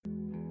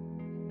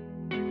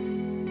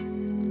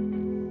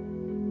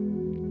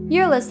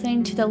You're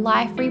listening to the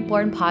Life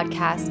Reborn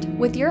podcast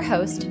with your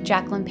host,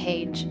 Jacqueline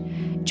Page.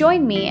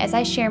 Join me as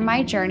I share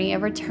my journey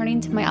of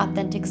returning to my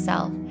authentic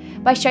self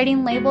by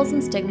shedding labels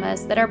and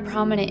stigmas that are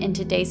prominent in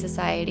today's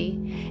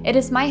society. It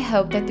is my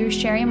hope that through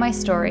sharing my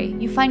story,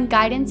 you find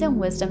guidance and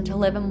wisdom to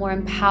live a more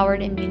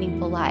empowered and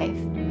meaningful life.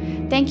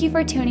 Thank you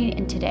for tuning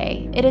in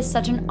today. It is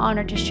such an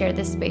honor to share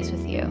this space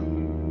with you.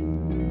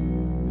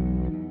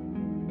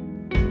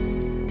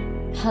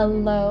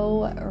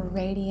 Hello,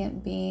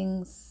 radiant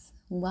beings.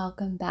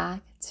 Welcome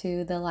back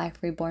to the Life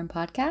Reborn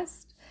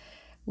podcast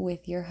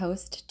with your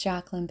host,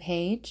 Jacqueline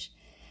Page.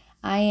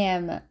 I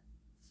am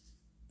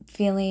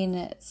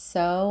feeling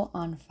so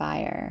on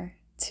fire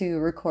to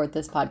record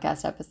this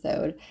podcast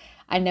episode.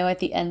 I know at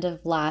the end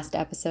of last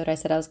episode, I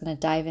said I was going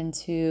to dive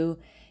into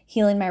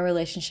healing my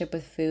relationship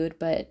with food,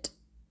 but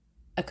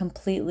a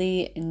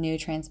completely new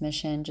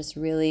transmission just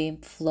really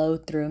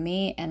flowed through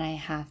me, and I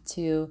have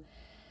to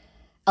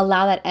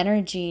allow that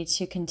energy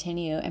to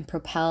continue and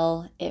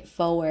propel it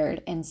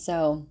forward. And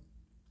so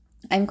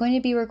I'm going to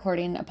be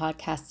recording a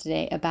podcast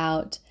today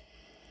about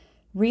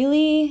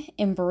really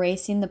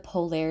embracing the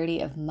polarity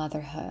of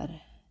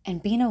motherhood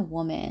and being a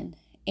woman.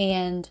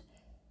 And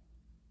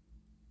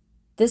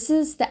this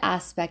is the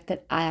aspect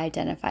that I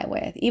identify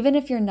with. Even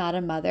if you're not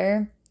a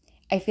mother,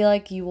 I feel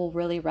like you will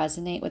really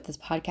resonate with this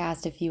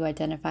podcast if you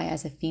identify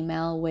as a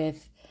female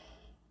with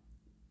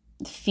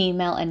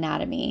female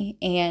anatomy.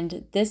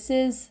 And this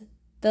is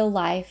the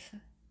life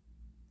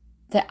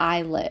that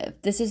I live.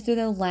 This is through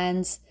the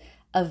lens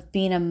of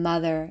being a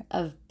mother,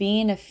 of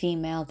being a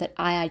female that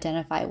I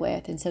identify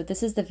with. And so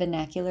this is the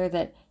vernacular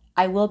that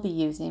I will be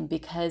using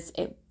because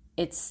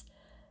it's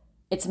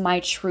my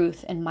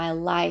truth and my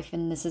life,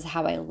 and this is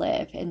how I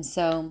live. And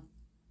so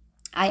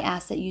I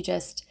ask that you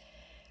just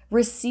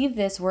receive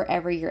this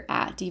wherever you're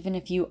at, even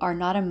if you are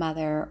not a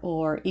mother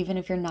or even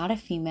if you're not a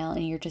female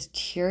and you're just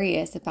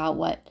curious about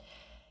what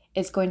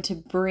is going to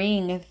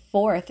bring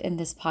forth in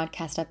this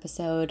podcast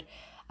episode.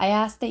 I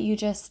ask that you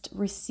just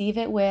receive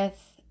it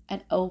with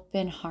an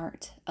open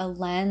heart, a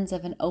lens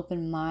of an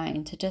open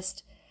mind to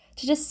just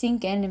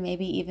sink in and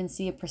maybe even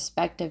see a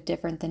perspective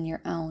different than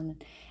your own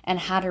and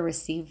how to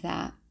receive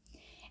that.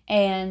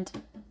 And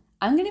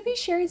I'm going to be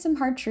sharing some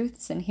hard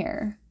truths in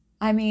here.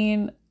 I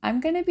mean,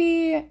 I'm going to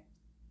be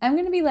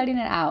letting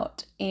it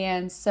out.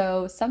 And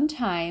so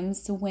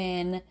sometimes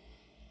when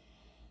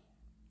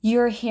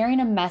you're hearing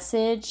a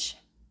message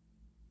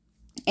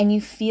and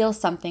you feel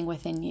something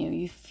within you,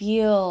 you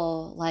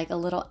feel like a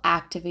little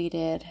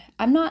activated.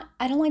 I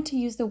don't like to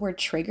use the word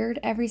triggered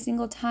every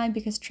single time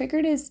because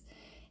triggered it's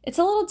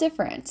a little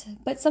different,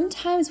 but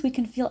sometimes we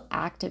can feel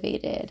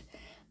activated.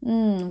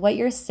 What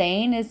you're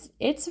saying is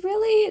it's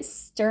really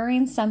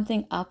stirring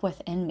something up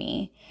within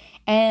me.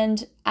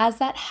 And as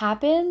that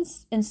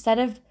happens, instead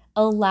of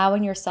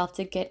allowing yourself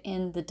to get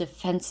in the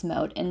defense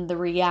mode, in the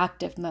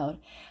reactive mode,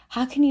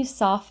 how can you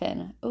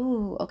soften?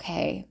 Ooh,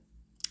 okay.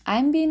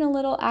 I'm being a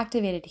little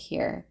activated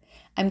here.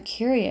 I'm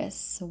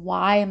curious,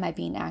 why am I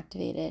being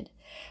activated?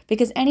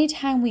 Because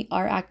anytime we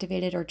are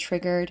activated or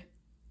triggered,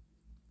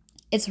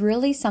 it's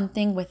really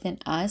something within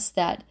us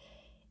that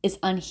is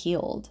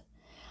unhealed.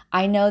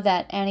 I know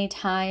that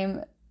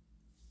anytime,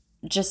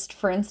 just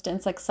for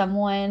instance, like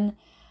someone,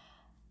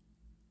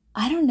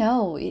 I don't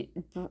know,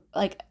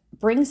 like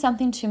brings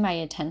something to my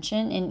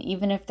attention, and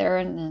even if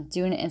they're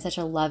doing it in such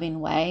a loving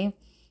way,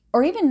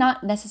 or even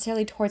not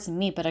necessarily towards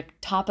me, but a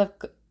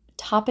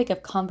topic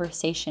of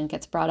conversation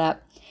gets brought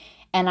up,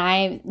 and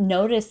I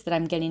notice that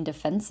I'm getting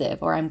defensive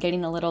or I'm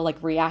getting a little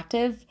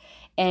reactive,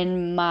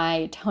 and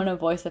my tone of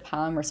voice of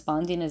how I'm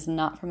responding is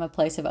not from a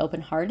place of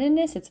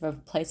open-heartedness, it's from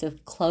a place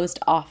of closed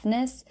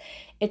offness.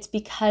 It's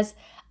because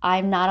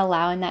I'm not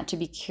allowing that to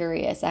be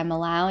curious. I'm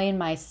allowing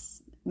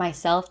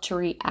myself to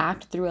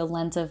react through a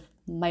lens of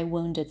my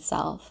wounded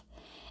self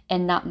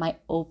and not my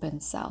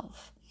open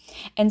self.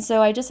 And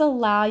so I just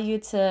allow you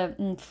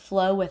to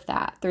flow with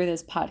that through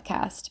this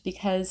podcast,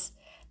 because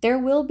there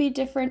will be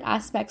different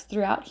aspects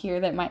throughout here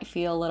that might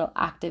feel a little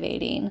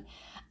activating.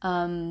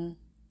 And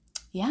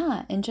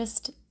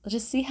just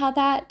see how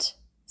that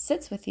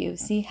sits with you.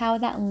 See how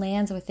that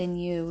lands within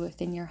you,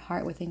 within your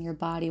heart, within your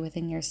body,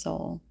 within your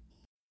soul.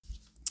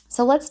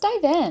 So let's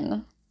dive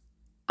in.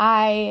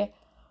 I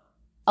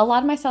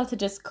allowed myself to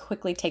just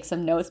quickly take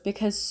some notes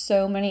because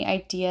so many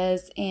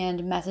ideas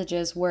and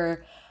messages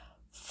were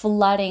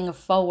flooding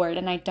forward,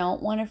 and I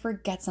don't want to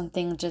forget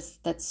something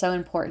just that's so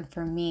important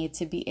for me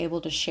to be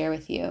able to share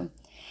with you.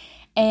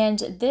 And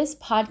this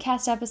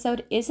podcast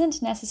episode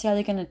isn't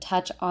necessarily going to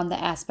touch on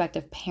the aspect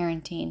of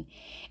parenting.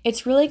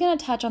 It's really going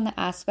to touch on the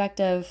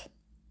aspect of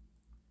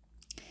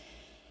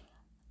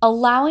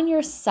allowing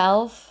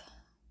yourself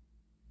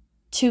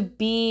to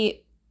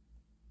be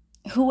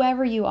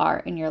whoever you are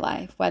in your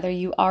life, whether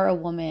you are a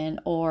woman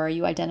or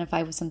you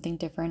identify with something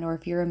different, or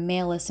if you're a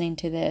male listening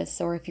to this,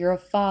 or if you're a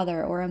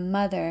father or a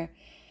mother,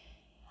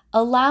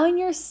 allowing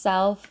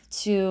yourself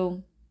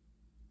to,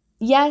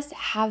 yes,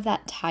 have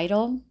that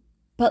title,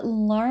 but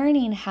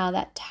learning how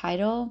that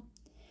title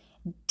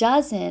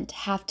doesn't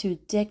have to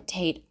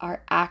dictate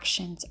our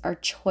actions, our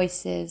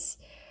choices,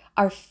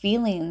 our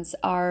feelings,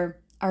 our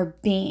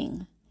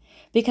being.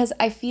 Because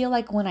I feel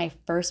like when I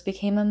first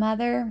became a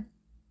mother,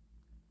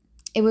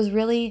 it was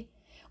really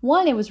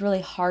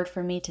hard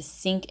for me to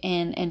sink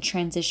in and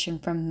transition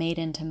from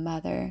maiden to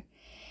mother.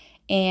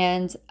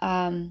 And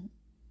I'm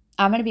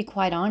going to be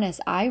quite honest,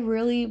 I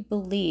really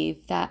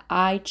believe that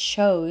I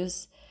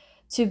chose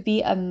to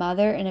be a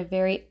mother in a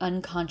very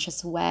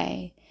unconscious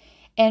way.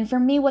 And for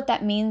me, what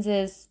that means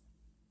is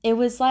it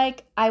was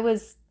like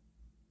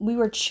we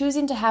were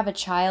choosing to have a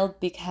child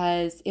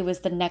because it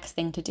was the next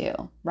thing to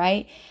do,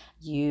 right?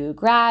 You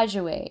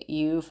graduate,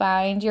 you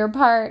find your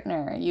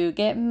partner, you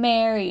get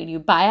married, you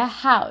buy a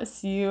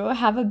house, you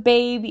have a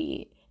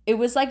baby. It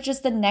was like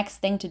just the next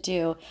thing to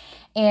do.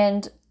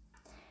 And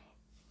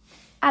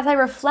as I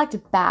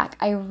reflect back,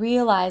 I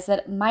realized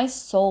that my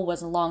soul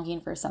was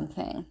longing for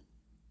something.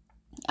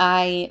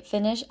 I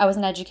was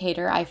an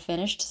educator. I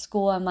finished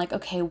school. I'm like,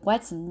 okay,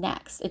 what's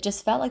next? It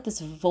just felt like this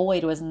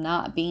void was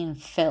not being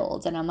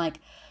filled. And I'm like,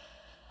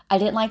 I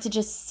didn't like to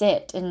just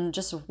sit and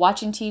just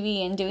watching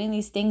TV and doing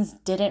these things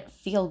didn't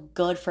feel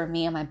good for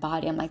me and my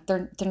body. I'm like,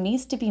 there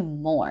needs to be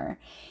more.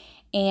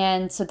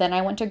 And so then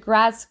I went to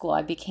grad school.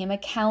 I became a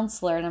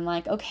counselor and I'm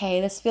like, okay,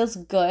 this feels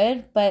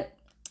good, but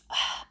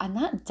I'm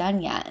not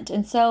done yet.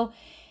 And so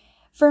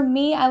for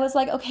me, I was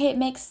like, okay, it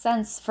makes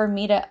sense for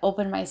me to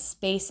open my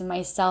space and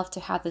myself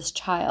to have this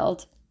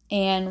child.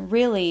 And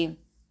really,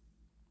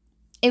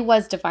 it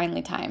was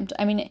divinely timed.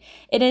 I mean,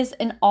 it is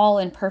all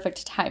in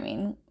perfect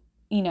timing,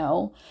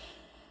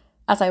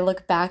 as I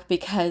look back,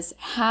 because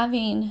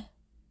having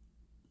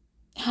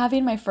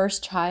my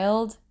first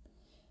child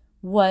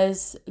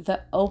was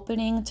the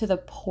opening to the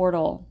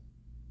portal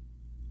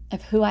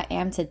of who I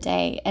am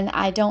today. And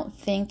I don't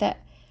think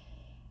that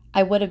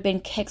I would have been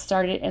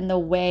kickstarted in the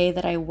way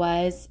that I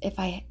was if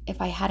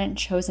I hadn't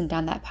chosen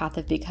down that path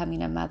of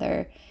becoming a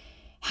mother.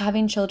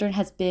 Having children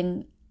has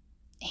been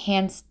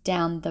hands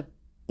down the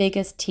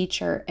biggest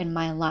teacher in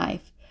my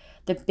life,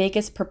 the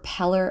biggest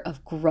propeller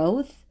of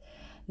growth,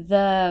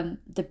 the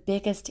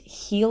biggest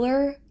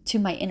healer to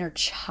my inner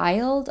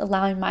child,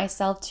 allowing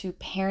myself to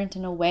parent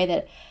in a way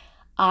that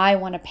I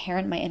want to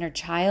parent my inner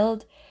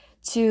child,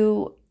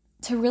 to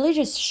really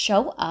just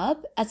show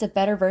up as a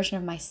better version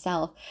of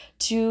myself,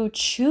 to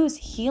choose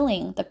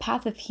healing, the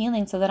path of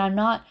healing, so that I'm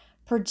not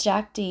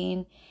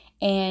projecting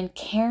and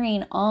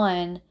carrying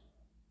on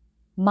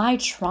my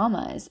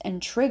traumas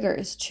and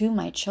triggers to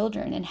my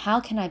children. And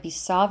how can I be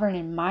sovereign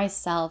in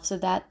myself so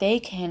that they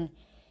can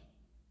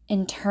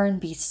in turn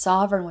be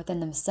sovereign within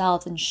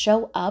themselves and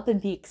show up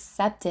and be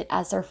accepted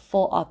as their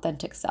full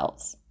authentic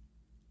selves.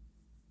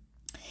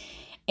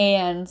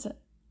 And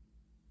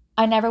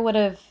I never would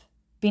have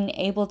been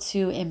able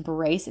to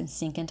embrace and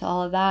sink into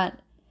all of that,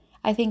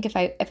 I think, if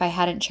I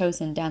hadn't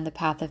chosen down the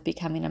path of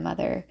becoming a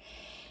mother.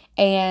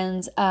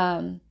 And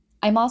I'm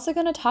also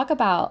going to talk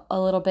about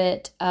a little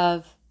bit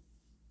of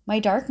my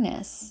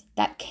darkness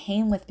that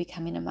came with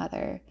becoming a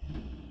mother.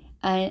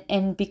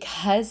 And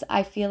because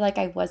I feel like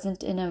I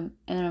wasn't in a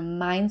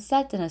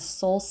mindset, in a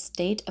soul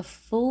state of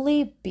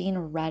fully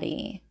being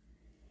ready,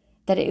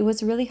 that it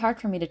was really hard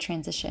for me to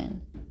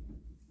transition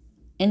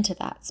into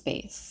that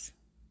space.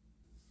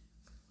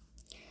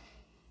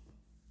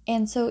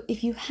 And so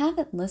if you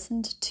haven't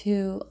listened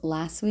to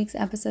last week's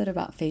episode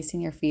about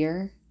facing your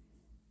fear,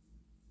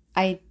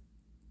 I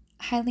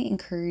highly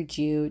encourage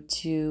you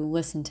to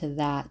listen to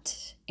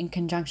that in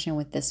conjunction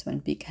with this one,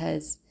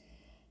 because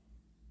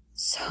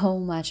so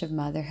much of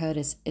motherhood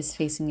is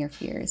facing your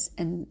fears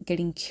and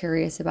getting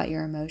curious about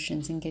your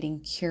emotions and getting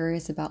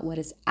curious about what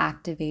is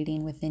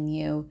activating within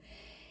you.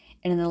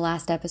 And in the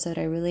last episode,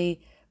 I really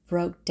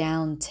broke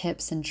down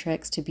tips and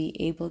tricks to be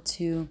able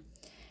to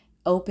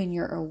open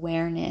your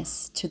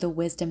awareness to the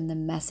wisdom, the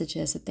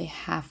messages that they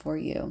have for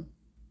you.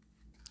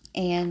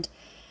 And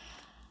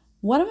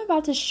what I'm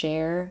about to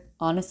share,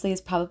 honestly,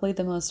 is probably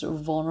the most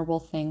vulnerable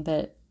thing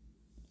that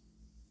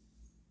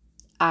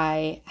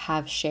I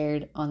have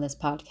shared on this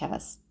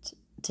podcast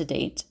to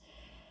date.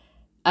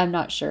 I'm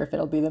not sure if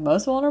it'll be the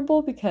most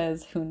vulnerable,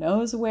 because who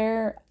knows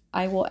where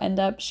I will end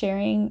up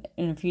sharing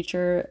in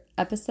future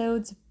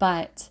episodes,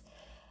 but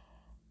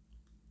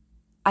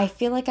I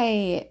feel like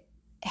I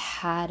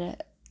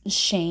had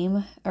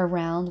shame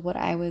around what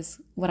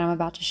I'm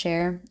about to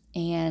share,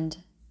 and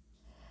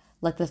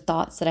like the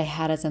thoughts that I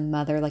had as a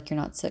mother. Like, you're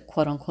not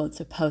quote unquote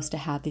supposed to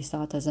have these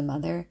thoughts as a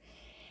mother.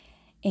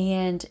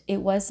 And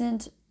it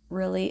wasn't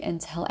really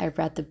until I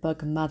read the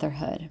book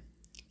Motherhood,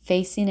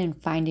 Facing and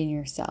Finding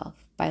Yourself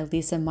by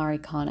Lisa Marie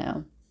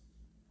Kondo.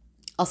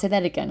 I'll say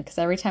that again, because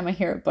every time I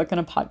hear a book on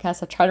a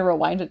podcast, I try to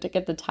rewind it to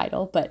get the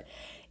title, but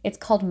it's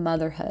called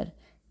Motherhood,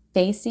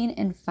 Facing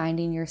and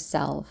Finding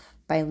Yourself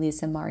by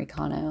Lisa Marie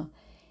Kondo.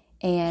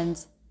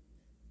 And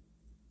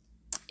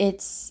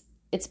it's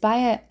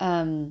by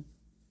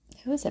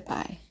who is it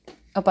by?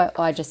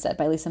 I just said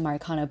by Lisa Marie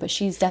Kondo, but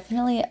she's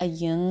definitely a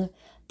Jung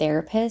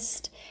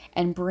therapist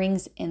and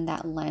brings in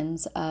that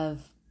lens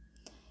of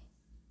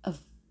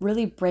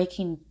really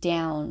breaking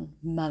down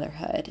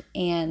motherhood.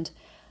 And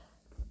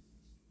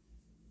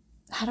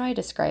how do I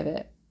describe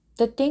it?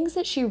 The things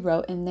that she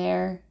wrote in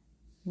there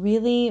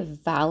really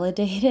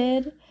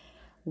validated,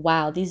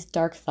 wow, these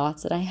dark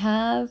thoughts that I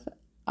have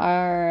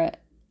are,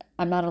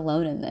 I'm not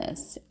alone in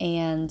this.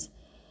 And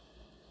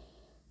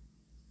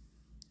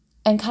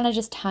kind of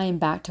just tying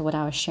back to what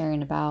I was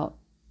sharing about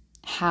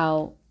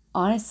how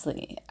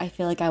honestly, I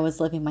feel like I was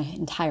living my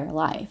entire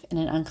life in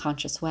an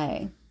unconscious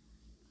way.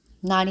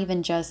 Not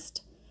even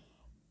just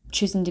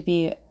choosing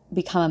to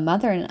become a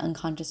mother in an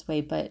unconscious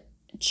way, but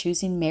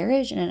choosing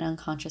marriage in an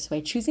unconscious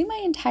way, choosing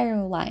my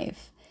entire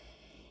life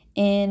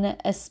in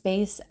a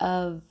space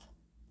of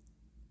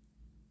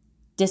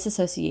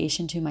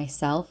disassociation to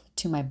myself,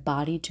 to my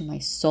body, to my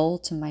soul,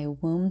 to my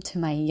womb, to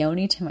my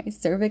yoni, to my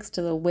cervix,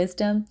 to the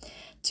wisdom,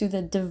 to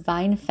the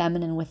divine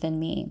feminine within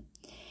me.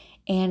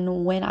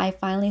 And when I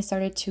finally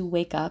started to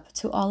wake up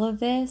to all of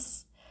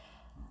this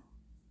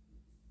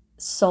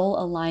soul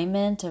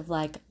alignment of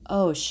like,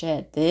 oh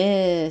shit,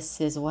 this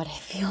is what it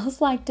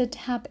feels like to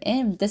tap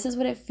in. This is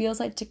what it feels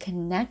like to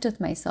connect with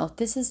myself.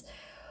 This is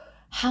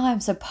how I'm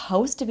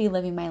supposed to be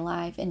living my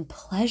life in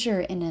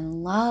pleasure and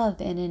in love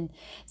and in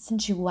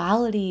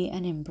sensuality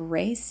and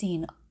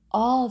embracing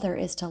all there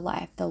is to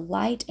life, the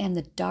light and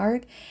the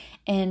dark,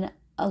 and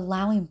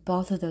allowing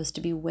both of those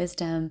to be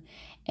wisdom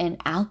and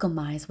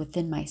alchemize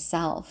within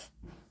myself.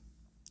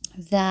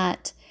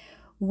 That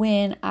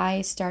when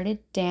I started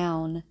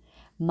down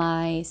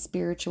my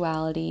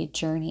spirituality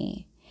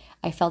journey,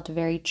 I felt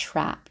very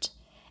trapped.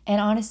 And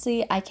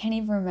honestly, I can't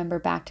even remember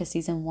back to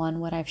season 1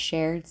 what I've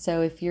shared.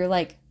 So if you're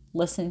like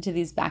listening to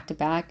these back to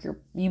back,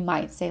 you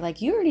might say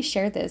like, you already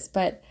shared this,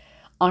 but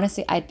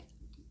honestly,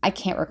 I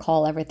can't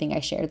recall everything I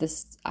shared.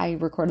 I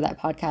recorded that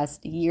podcast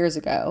years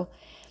ago.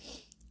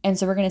 And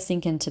so we're going to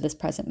sink into this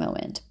present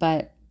moment.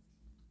 But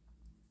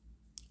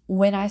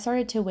when I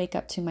started to wake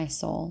up to my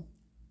soul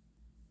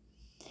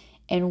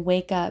and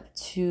wake up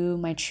to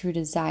my true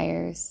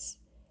desires,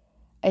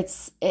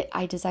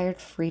 I desired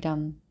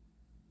freedom.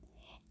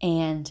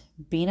 And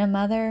being a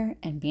mother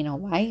and being a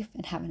wife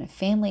and having a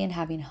family and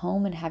having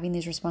home and having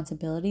these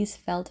responsibilities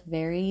felt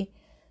very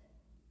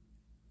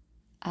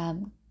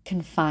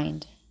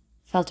confined,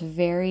 felt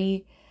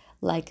very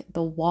like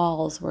the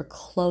walls were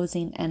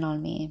closing in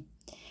on me.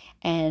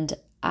 And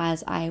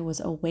as I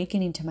was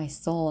awakening to my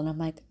soul, and I'm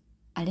like,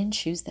 I didn't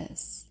choose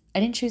this. I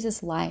didn't choose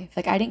this life.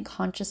 Like, I didn't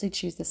consciously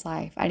choose this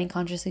life. I didn't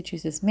consciously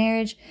choose this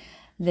marriage,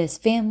 this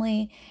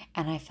family.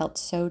 And I felt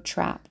so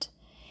trapped.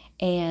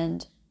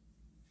 And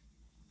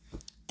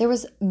there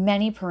was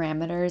many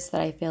parameters that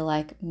I feel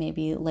like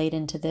maybe laid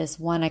into this.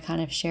 One, I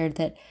kind of shared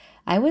that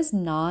I was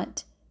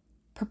not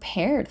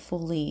prepared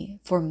fully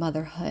for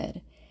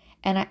motherhood.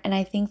 And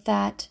I think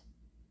that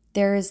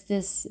there is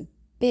this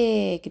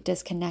big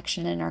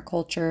disconnection in our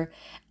culture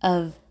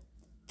of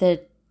the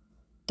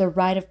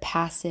rite of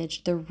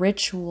passage, the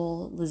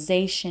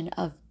ritualization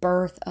of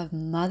birth, of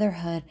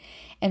motherhood,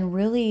 and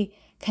really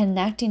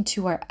connecting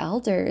to our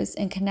elders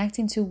and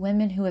connecting to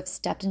women who have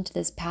stepped into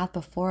this path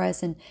before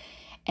us and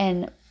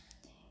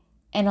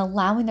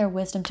allowing their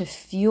wisdom to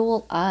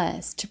fuel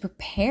us to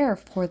prepare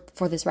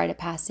for this rite of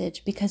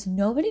passage, because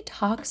nobody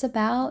talks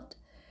about,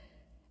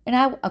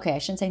 I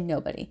shouldn't say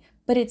nobody,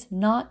 but it's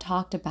not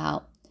talked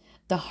about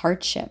the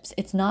hardships.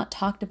 It's not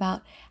talked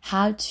about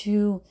how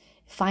to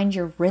find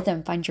your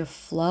rhythm, find your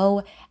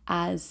flow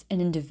as an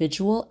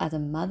individual, as a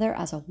mother,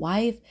 as a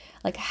wife.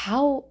 Like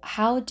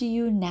how do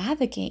you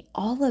navigate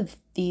all of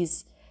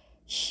these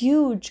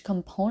huge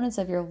components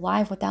of your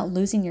life without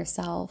losing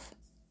yourself?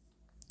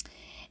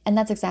 And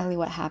that's exactly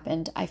what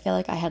happened. I feel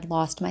like I had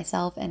lost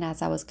myself. And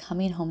as I was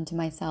coming home to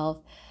myself,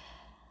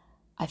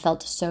 I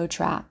felt so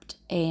trapped.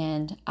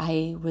 And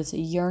I was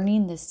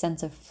yearning this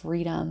sense of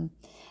freedom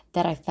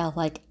that I felt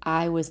like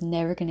I was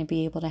never going to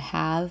be able to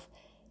have,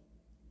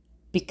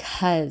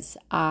 because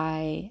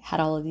I had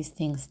all of these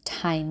things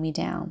tying me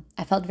down.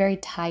 I felt very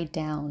tied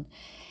down.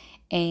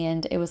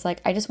 And it was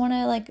like, I just want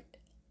to like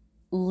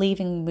leave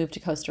and move to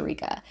Costa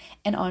Rica.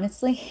 And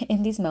honestly,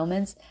 in these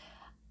moments,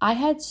 I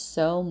had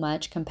so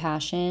much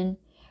compassion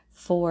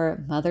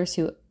for mothers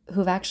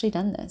who've actually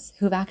done this,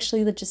 who've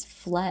actually just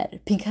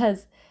fled,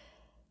 because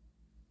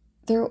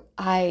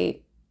I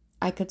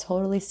could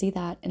totally see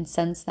that and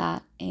sense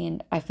that,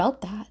 and I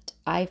felt that.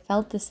 I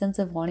felt the sense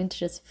of wanting to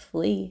just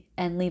flee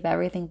and leave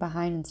everything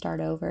behind and start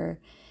over.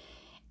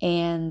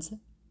 And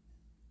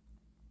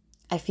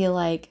I feel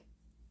like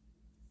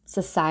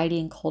society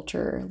and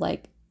culture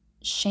like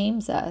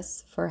shames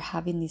us for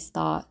having these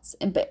thoughts,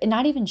 but it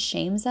not even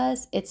shames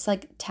us, it's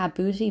like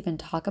taboo to even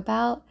talk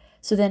about.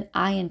 So then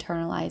I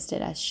internalized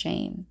it as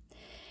shame,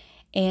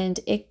 and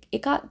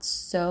it got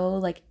so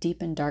like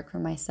deep and dark for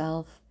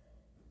myself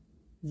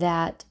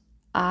that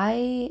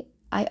I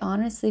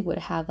honestly would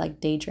have like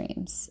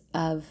daydreams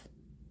of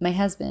my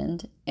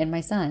husband and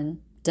my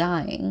son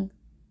dying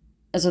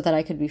so that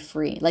I could be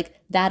free. Like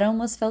that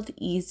almost felt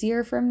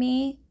easier for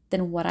me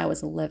than what I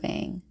was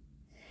living.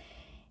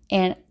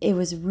 And it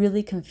was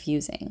really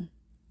confusing.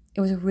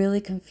 It was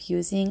really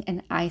confusing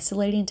and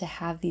isolating to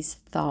have these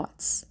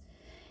thoughts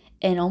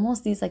and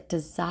almost these like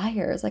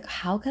desires. Like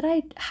how could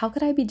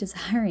I be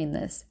desiring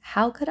this?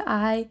 How could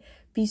I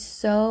be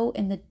so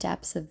in the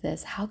depths of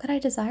this? How could I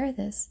desire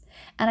this?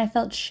 And I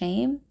felt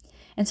shame.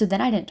 And so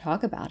then I didn't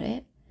talk about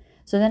it.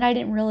 So then I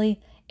didn't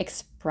really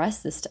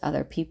express this to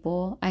other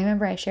people. I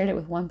remember I shared it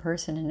with one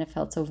person and it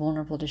felt so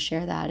vulnerable to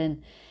share that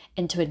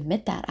and to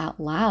admit that out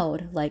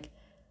loud. Like,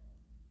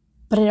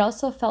 but it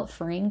also felt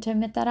freeing to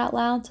admit that out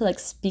loud, to like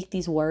speak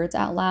these words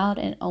out loud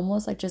and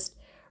almost like just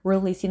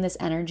releasing this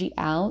energy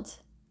out.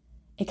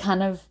 It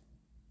kind of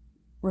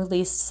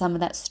released some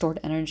of that stored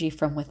energy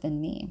from within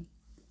me.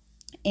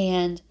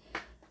 And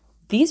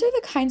these are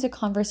the kinds of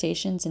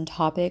conversations and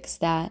topics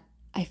that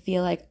I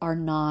feel like are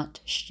not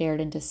shared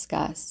and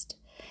discussed.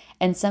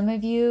 And some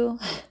of you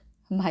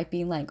might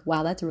be like,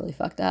 wow, that's really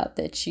fucked up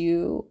that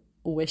you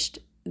wished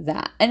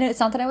that. And it's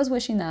not that I was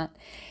wishing that.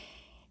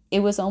 It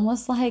was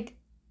almost like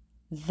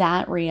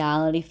that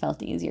reality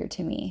felt easier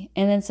to me.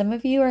 And then some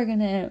of you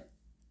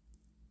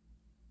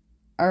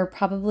are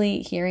probably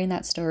hearing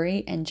that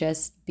story and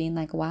just being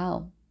like,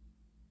 wow,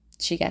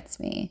 she gets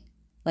me.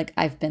 Like,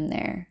 I've been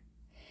there.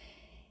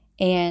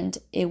 And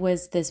it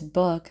was this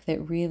book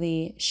that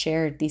really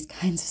shared these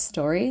kinds of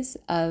stories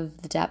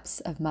of the depths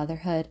of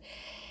motherhood.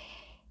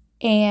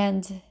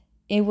 And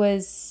it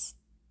was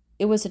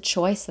a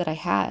choice that I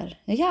had.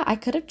 Yeah, I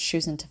could have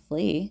chosen to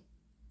flee.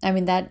 I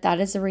mean, that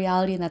is a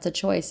reality and that's a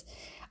choice.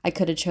 I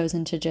could have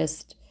chosen to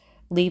just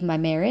leave my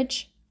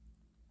marriage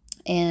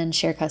and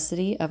share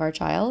custody of our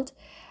child.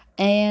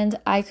 And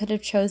I could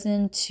have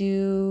chosen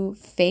to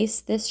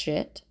face this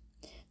shit,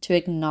 to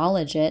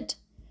acknowledge it,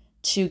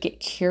 to get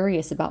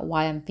curious about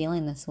why I'm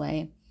feeling this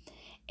way,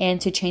 and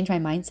to change my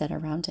mindset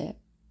around it.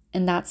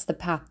 And that's the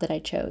path that I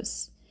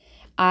chose.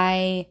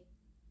 I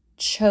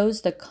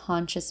chose the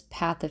conscious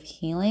path of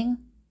healing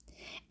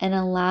and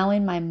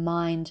allowing my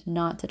mind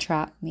not to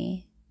trap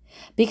me,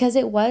 because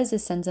it was a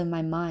sense of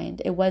my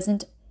mind. I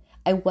wasn't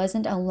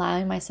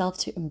allowing myself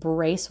to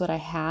embrace what I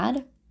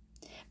had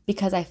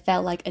because I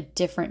felt like a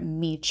different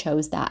me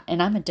chose that,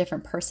 and I'm a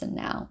different person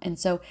now. And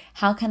so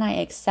how can I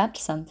accept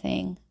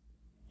something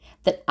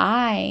that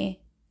I,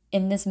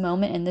 in this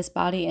moment, in this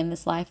body, in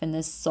this life, in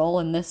this soul,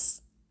 in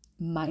this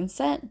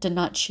mindset, did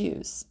not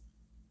choose?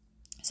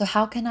 So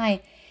how can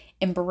I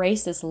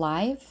embrace this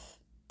life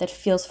that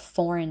feels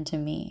foreign to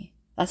me?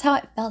 That's how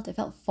it felt. It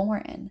felt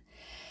foreign.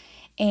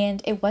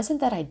 And it wasn't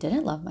that I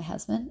didn't love my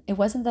husband. It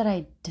wasn't that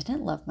I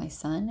didn't love my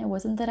son. It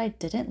wasn't that I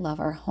didn't love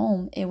our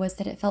home. It was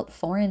that it felt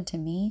foreign to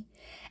me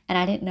and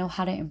I didn't know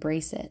how to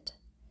embrace it.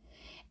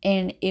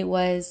 And it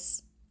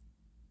was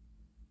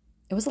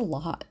a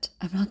lot.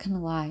 I'm not going to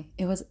lie.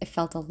 It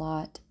felt a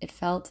lot. It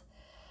felt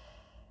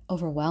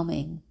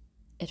overwhelming.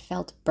 It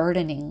felt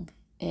burdening.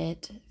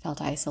 It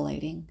felt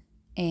isolating.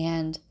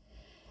 And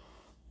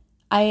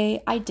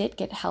I did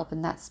get help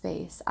in that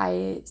space.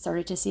 I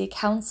started to see a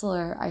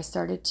counselor. I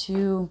started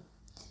to,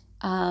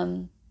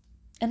 and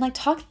like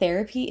talk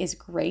therapy is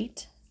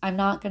great. I'm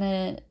not going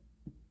to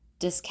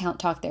discount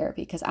talk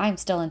therapy because I'm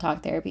still in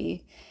talk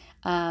therapy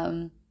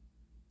to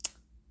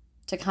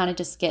kind of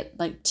just get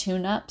like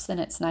tune-ups, and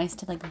it's nice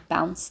to like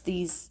bounce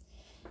these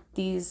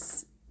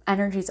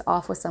energies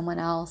off with someone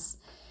else.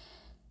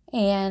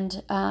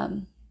 And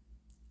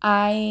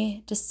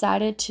I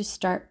decided to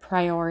start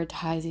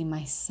prioritizing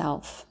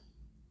myself.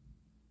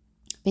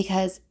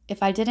 Because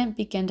if I didn't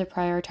begin to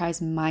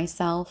prioritize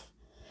myself,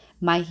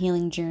 my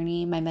healing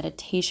journey, my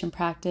meditation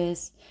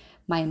practice,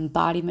 my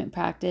embodiment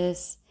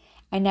practice,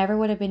 I never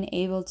would have been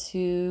able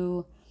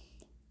to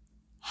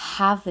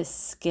have the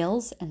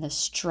skills and the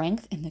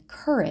strength and the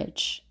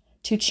courage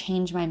to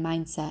change my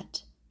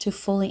mindset, to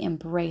fully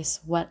embrace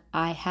what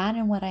I had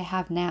and what I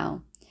have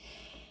now.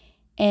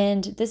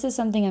 And this is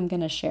something I'm going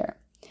to share.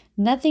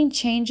 Nothing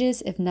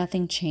changes if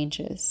nothing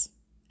changes.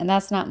 And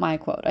that's not my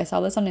quote. I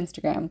saw this on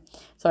Instagram,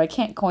 so I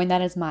can't coin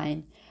that as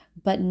mine.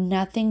 But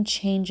nothing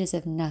changes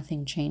if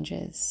nothing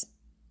changes.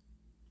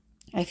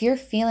 If you're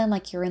feeling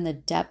like you're in the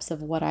depths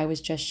of what I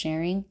was just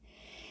sharing,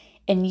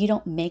 and you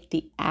don't make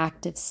the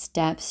active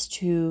steps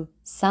to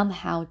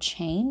somehow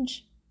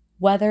change,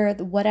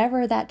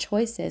 whatever that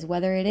choice is,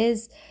 whether it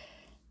is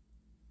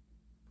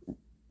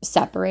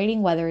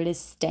separating, whether it is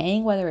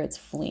staying, whether it's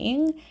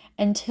fleeing,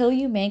 until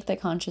you make the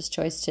conscious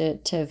choice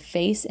to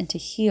face and to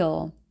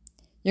heal,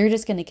 you're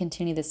just going to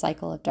continue the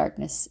cycle of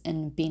darkness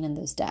and being in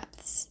those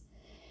depths.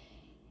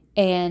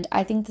 And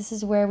I think this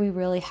is where we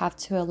really have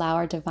to allow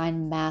our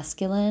divine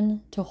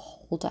masculine to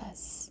hold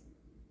us.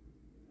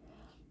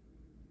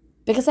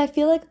 Because I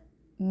feel like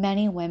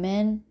many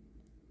women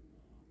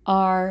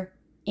are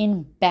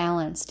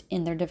imbalanced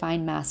in their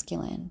divine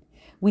masculine.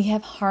 We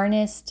have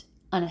harnessed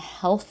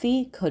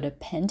unhealthy,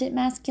 codependent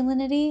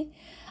masculinity.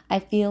 I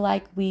feel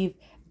like we've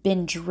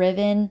been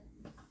driven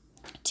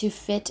to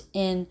fit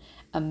in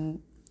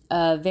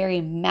a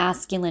very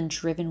masculine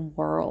driven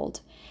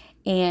world.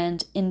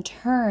 And in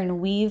turn,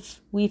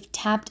 we've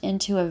tapped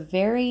into a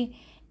very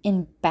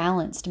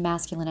imbalanced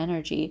masculine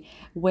energy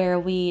where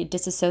we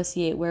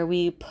disassociate, where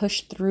we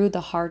push through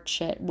the hard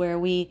shit, where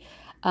we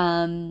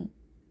bury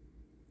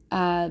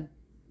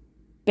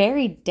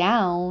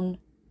down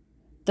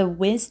the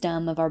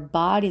wisdom of our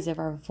bodies, of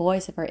our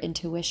voice, of our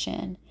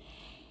intuition.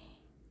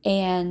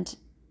 And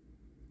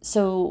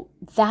so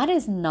that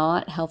is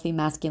not healthy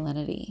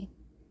masculinity.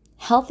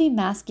 Healthy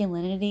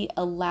masculinity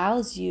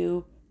allows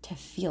you to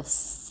feel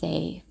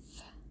safe,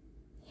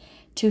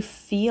 to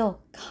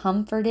feel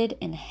comforted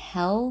and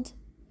held,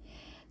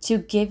 to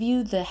give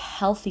you the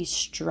healthy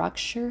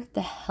structure,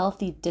 the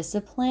healthy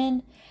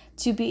discipline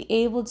to be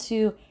able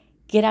to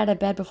get out of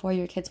bed before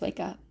your kids wake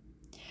up,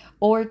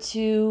 or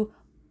to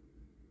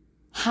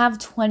have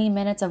 20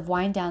 minutes of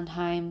wind down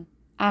time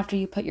after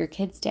you put your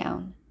kids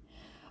down,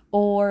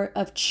 or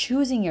of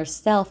choosing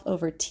yourself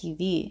over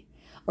TV,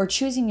 or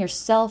choosing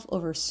yourself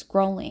over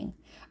scrolling,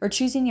 or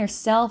choosing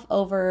yourself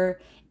over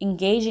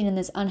engaging in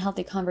this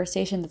unhealthy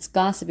conversation that's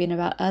gossiping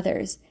about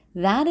others.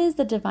 That is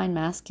the divine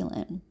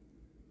masculine.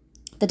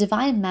 The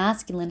divine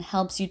masculine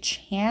helps you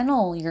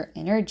channel your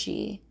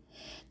energy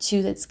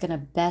to that's going to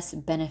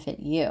best benefit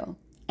you.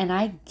 And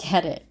I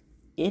get it.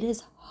 It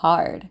is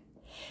hard.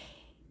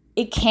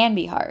 It can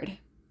be hard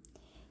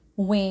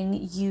when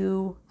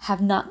you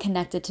have not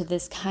connected to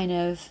this kind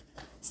of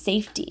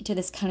safety, to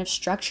this kind of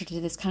structure, to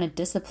this kind of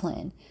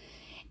discipline.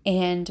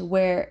 And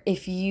where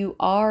if you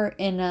are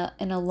in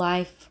a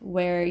life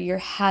where your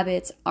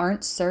habits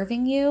aren't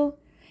serving you,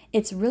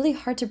 it's really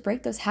hard to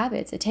break those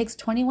habits. It takes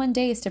 21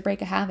 days to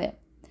break a habit.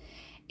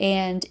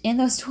 And in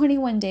those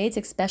 21 days,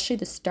 especially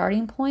the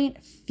starting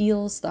point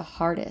feels the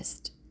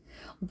hardest.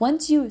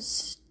 Once you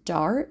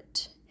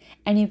start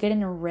and you get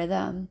in a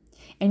rhythm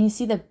and you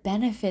see the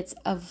benefits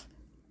of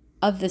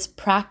this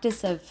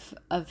practice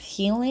of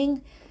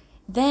healing,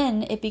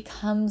 then it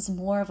becomes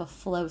more of a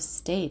flow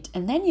state.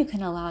 And then you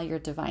can allow your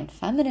divine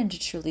feminine to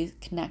truly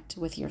connect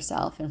with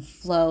yourself and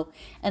flow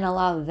and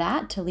allow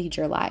that to lead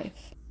your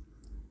life.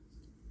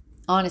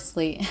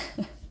 Honestly,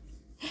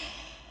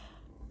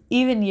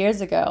 even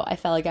years ago, I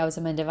felt like I was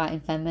in my divine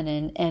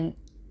feminine, and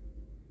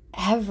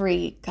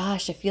every day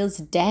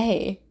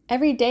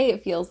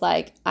it feels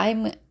like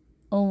I'm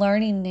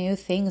learning new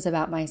things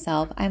about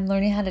myself. I'm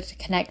learning how to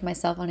connect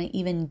myself on an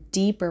even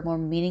deeper, more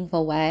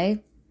meaningful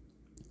way.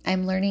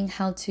 I'm learning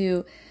how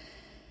to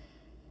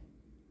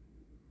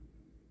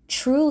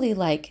truly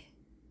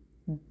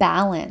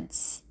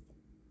balance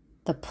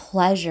the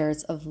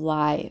pleasures of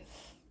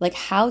life, like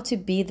how to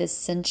be the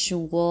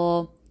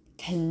sensual,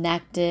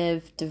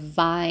 connective,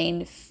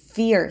 divine,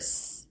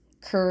 fierce,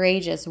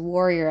 courageous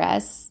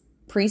warrioress,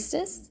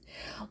 priestess,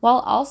 while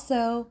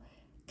also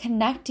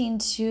connecting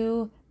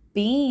to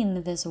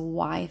being this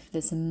wife,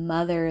 this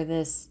mother,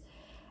 this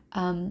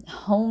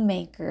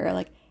homemaker.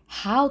 Like,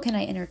 how can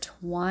I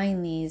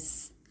intertwine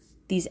these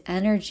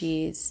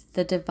energies,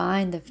 the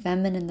divine, the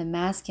feminine, the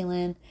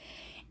masculine,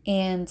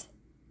 and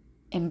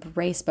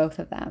embrace both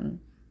of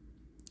them?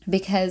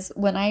 Because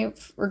when I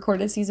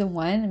recorded season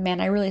 1,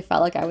 man, I really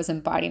felt like I was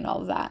embodying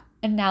all of that.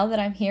 And now that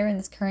I'm here in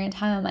this current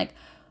time, I'm like,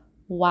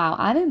 wow,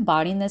 I'm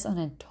embodying this on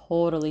a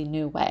totally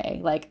new way.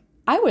 Like,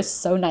 I was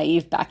so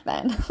naive back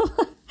then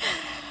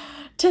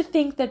to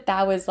think that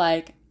was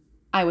like,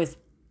 I was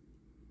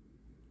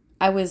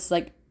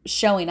like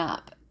showing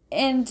up.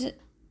 And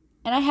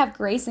I have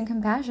grace and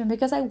compassion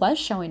because I was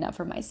showing up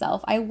for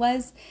myself. I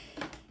was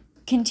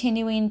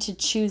continuing to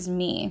choose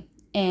me.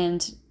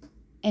 And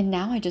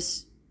now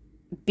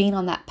being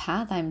on that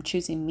path, I'm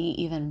choosing me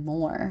even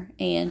more.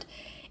 And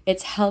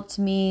it's helped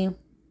me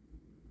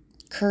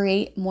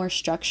create more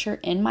structure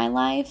in my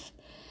life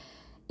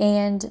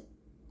and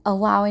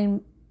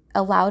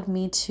allowed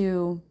me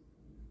to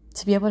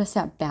be able to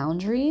set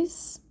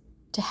boundaries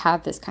to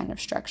have this kind of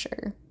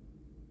structure.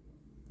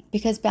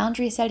 Because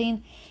boundary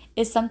setting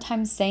is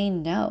sometimes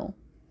saying no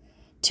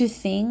to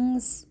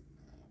things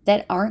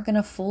that aren't going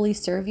to fully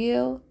serve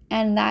you.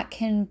 And that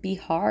can be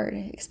hard,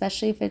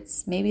 especially if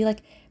it's maybe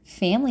like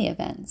family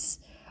events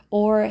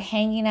or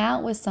hanging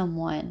out with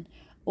someone,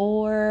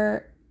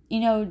 or,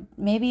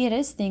 maybe it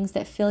is things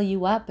that fill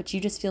you up, but you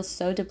just feel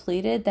so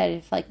depleted that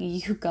if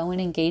you go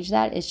and engage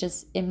that,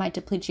 it might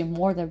deplete you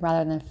more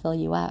rather than fill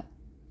you up.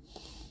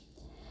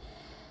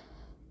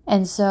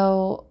 And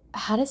so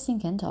how to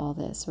sink into all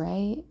this,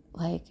 right?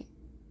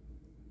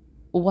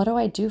 What do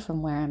I do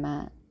from where I'm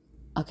at?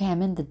 Okay,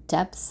 I'm in the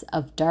depths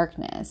of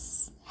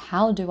darkness.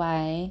 How do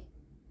I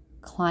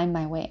climb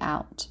my way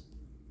out?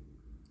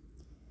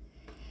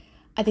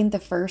 I think the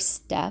first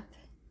step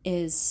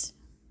is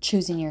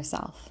choosing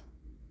yourself.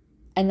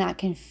 And that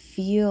can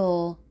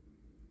feel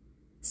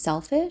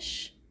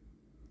selfish,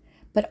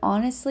 but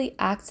honestly,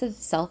 acts of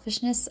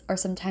selfishness are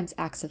sometimes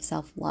acts of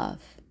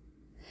self-love,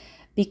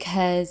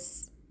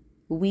 because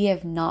we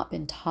have not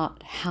been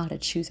taught how to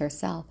choose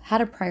ourselves, how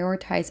to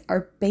prioritize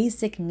our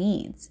basic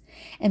needs.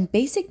 And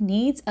basic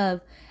needs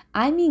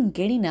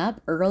getting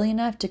up early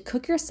enough to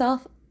cook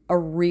yourself a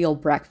real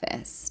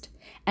breakfast.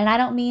 And I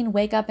don't mean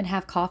wake up and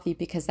have coffee,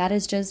 because that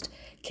is just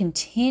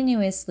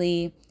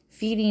continuously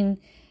feeding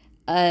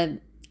a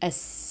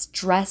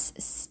stress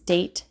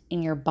state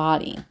in your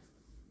body.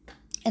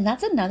 And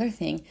that's another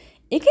thing.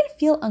 It can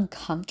feel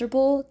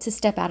uncomfortable to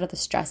step out of the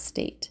stress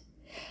state.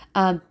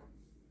 Our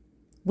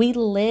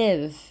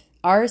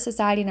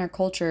society and our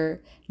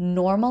culture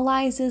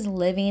normalizes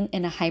living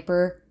in a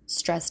hyper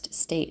stressed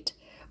state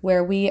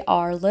where we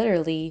are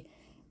literally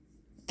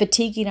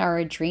fatiguing our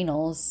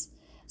adrenals,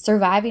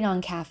 surviving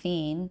on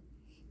caffeine,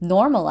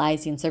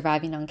 normalizing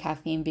surviving on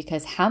caffeine,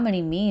 because how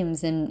many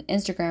memes and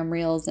Instagram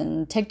reels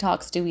and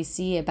TikToks do we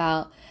see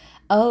about,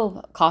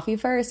 oh, coffee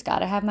first,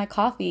 gotta have my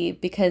coffee,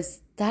 because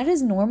that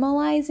is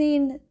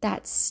normalizing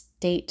that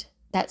state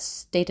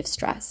of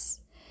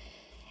stress.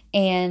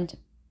 And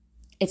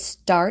it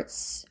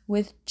starts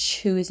with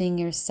choosing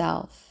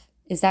yourself.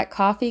 Is that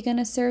coffee going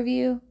to serve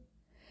you?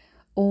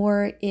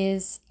 Or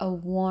is a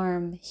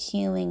warm,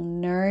 healing,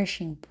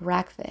 nourishing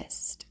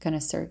breakfast going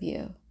to serve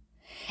you?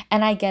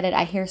 And I get it.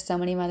 I hear so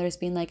many mothers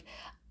being like,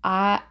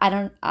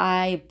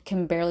 I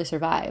can barely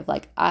survive.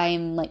 Like,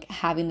 I'm like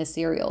having the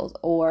cereals,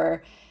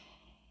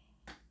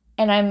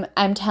 and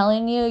I'm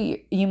telling you,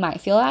 you might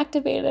feel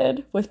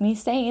activated with me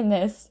saying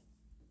this,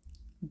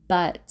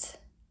 but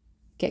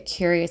get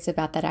curious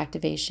about that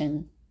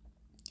activation.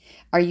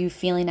 Are you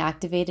feeling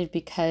activated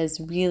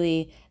because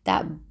really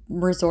that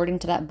resorting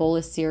to that bowl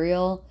of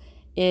cereal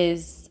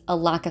is a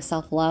lack of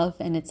self-love,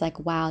 and it's like,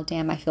 wow,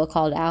 damn, I feel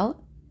called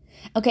out?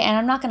 Okay, and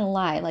I'm not going to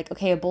lie. Like,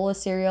 okay, a bowl of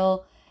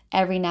cereal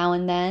every now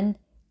and then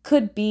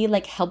could be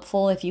like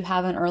helpful if you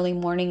have an early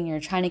morning and you're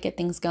trying to get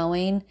things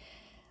going.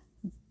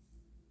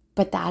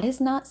 But that is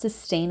not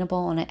sustainable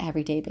on an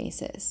everyday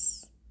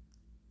basis.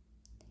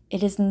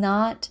 It is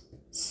not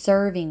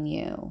serving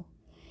you.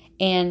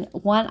 And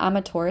one, I'm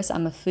a Taurus,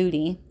 I'm a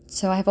foodie.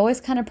 So I've always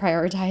kind of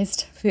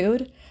prioritized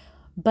food,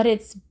 but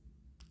and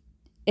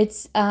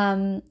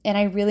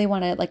I really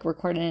want to like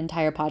record an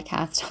entire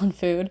podcast on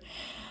food,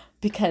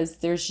 because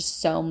there's just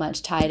so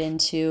much tied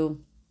into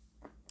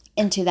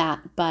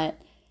that.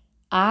 But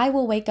I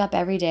will wake up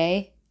every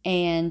day,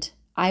 and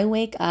I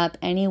wake up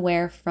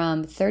anywhere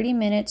from 30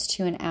 minutes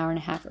to an hour and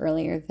a half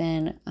earlier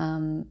than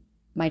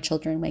my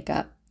children wake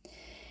up.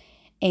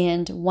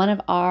 And one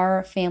of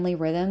our family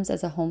rhythms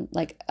as a home,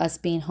 like us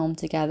being home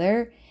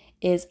together,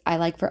 is I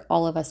like for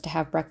all of us to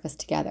have breakfast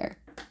together.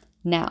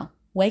 Now,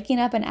 waking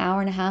up an hour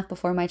and a half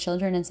before my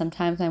children, and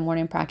sometimes my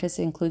morning practice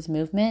includes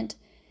movement,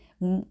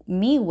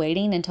 me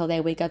waiting until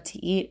they wake up to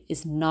eat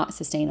is not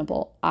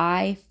sustainable.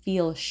 I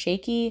feel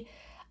shaky.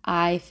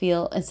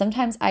 And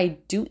sometimes I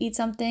do eat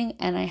something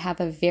and I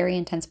have a very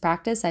intense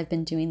practice. I've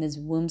been doing these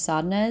womb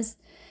sadhanas,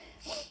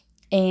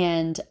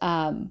 and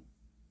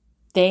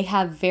they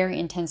have very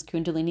intense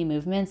Kundalini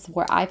movements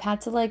where I've had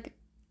to like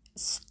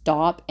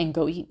stop and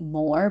go eat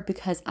more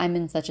because I'm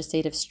in such a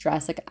state of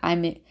stress. Like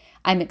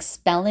I'm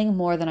expelling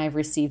more than I've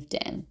received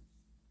in.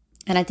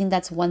 And I think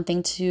that's one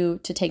thing to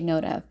take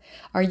note of.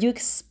 Are you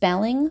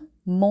expelling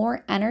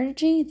more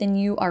energy than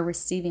you are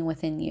receiving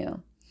within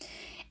you?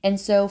 And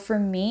so for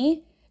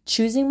me,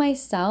 choosing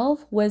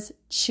myself was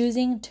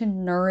choosing to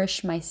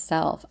nourish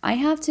myself. I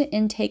have to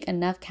intake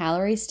enough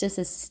calories to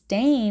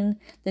sustain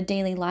the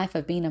daily life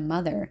of being a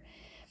mother.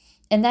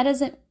 And that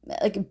isn't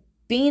like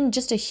being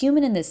just a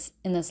human in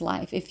this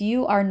life. If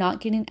you are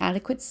not getting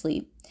adequate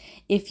sleep,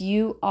 if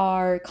you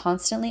are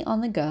constantly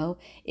on the go,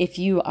 if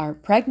you are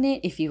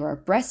pregnant, if you are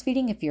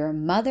breastfeeding, if you're a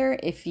mother,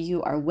 if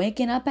you are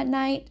waking up at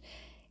night,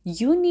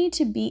 you need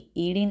to be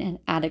eating an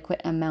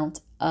adequate amount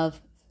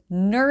of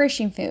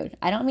nourishing food.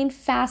 I don't mean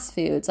fast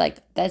foods. Like,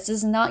 this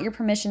is not your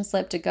permission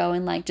slip to go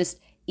and like just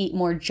eat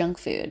more junk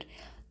food.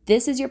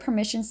 This is your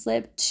permission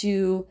slip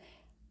to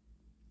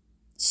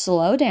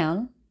slow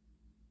down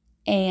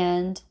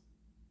and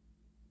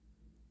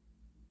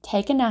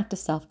take an act of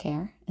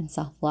self-care and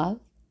self-love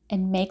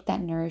and make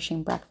that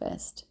nourishing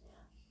breakfast.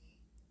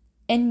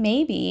 And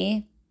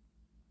maybe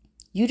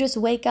you just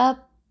wake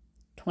up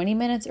 20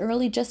 minutes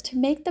early just to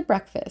make the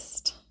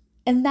breakfast.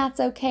 And that's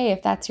okay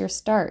if that's your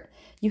start.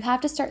 You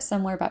have to start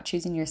somewhere about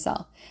choosing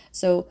yourself.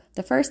 So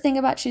the first thing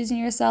about choosing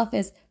yourself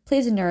is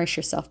please nourish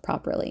yourself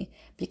properly.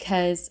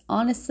 Because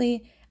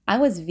honestly, I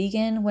was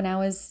vegan when I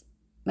was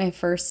my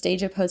first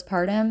stage of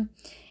postpartum,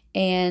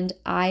 and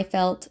I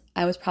felt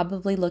I was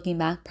probably, looking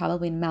back,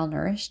 probably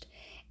malnourished.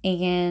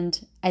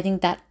 And I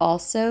think that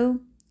also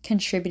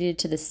contributed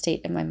to the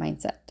state of my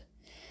mindset.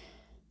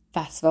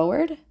 Fast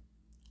forward,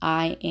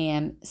 I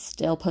am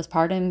still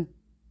postpartum,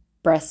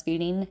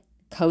 breastfeeding,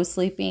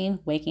 co-sleeping,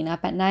 waking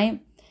up at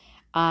night.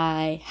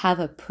 I have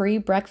a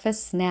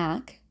pre-breakfast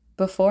snack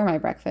before my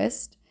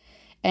breakfast,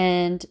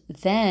 and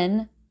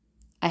then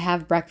I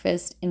have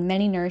breakfast and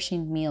many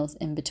nourishing meals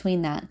in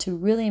between that to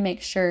really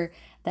make sure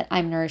that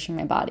I'm nourishing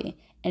my body.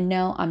 And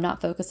no, I'm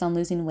not focused on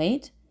losing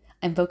weight.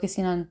 I'm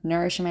focusing on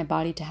nourishing my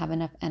body to have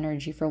enough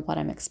energy for what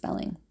I'm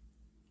expelling.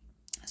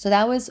 So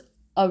that was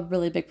a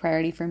really big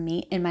priority for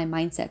me in my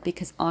mindset,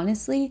 because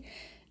honestly,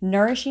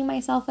 nourishing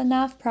myself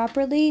enough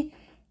properly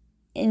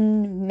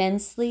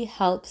immensely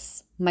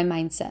helps my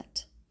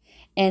mindset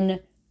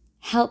and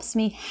helps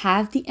me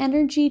have the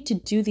energy to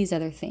do these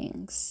other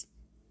things.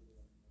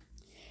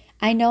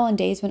 I know on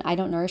days when I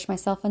don't nourish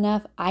myself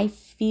enough, I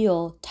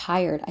feel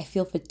tired, I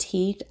feel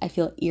fatigued, I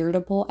feel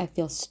irritable, I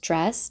feel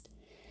stressed.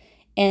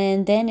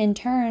 And then in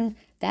turn,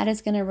 that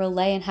is going to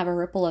relay and have a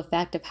ripple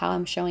effect of how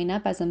I'm showing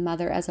up as a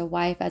mother, as a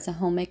wife, as a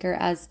homemaker,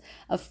 as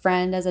a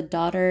friend, as a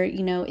daughter,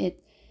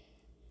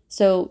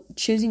 So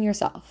choosing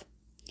yourself.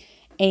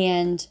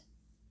 And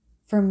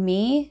for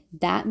me,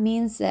 that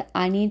means that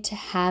I need to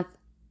have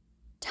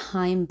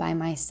time by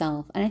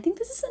myself. And I think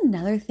this is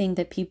another thing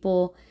that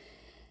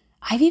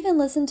I've even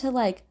listened to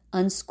like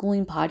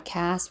unschooling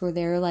podcasts where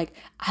they're like,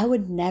 I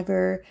would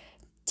never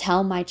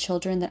tell my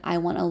children that I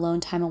want alone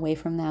time away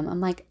from them.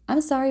 I'm like,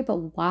 I'm sorry,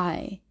 but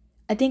why?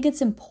 I think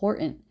it's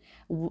important.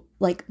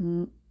 Like,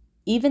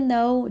 even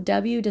though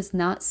W does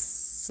not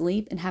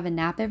sleep and have a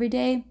nap every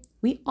day,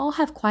 we all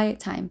have quiet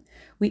time.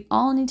 We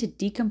all need to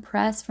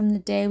decompress from the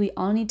day. We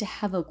all need to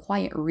have a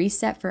quiet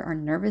reset for our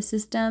nervous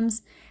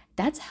systems.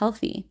 That's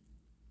healthy.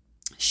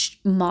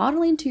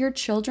 Modeling to your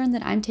children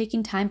that I'm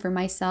taking time for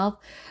myself,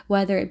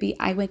 whether it be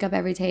I wake up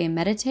every day and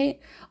meditate,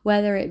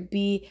 whether it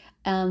be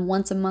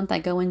once a month I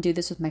go and do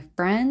this with my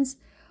friends,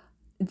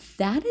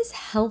 that is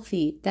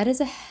healthy. That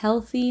is a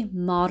healthy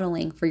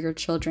modeling for your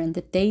children,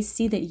 that they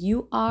see that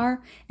you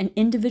are an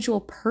individual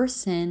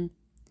person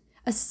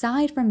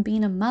aside from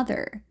being a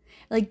mother.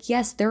 Like,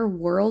 yes, their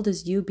world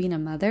is you being a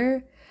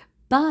mother,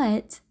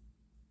 but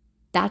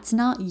that's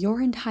not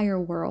your entire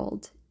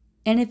world.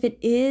 And if it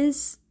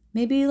is,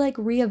 maybe like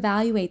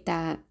reevaluate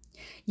that.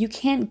 You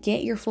can't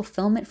get your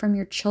fulfillment from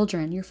your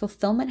children. Your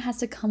fulfillment has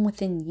to come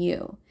within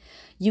you.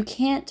 You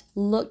can't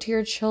look to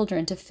your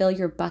children to fill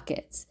your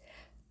buckets.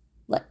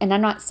 And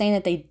I'm not saying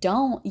that they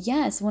don't.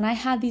 Yes, when I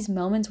have these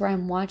moments where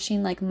I'm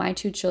watching like my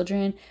two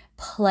children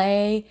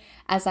play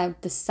as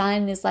the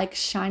sun is like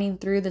shining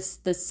through the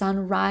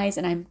sunrise,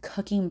 and I'm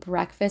cooking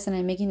breakfast and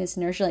I'm making this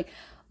nursery, like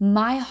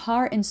my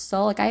heart and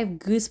soul, like I have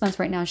goosebumps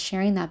right now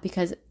sharing that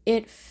because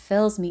it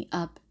fills me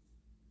up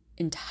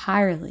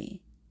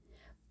entirely.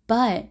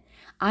 But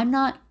I'm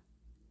not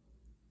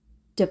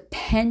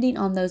depending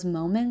on those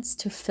moments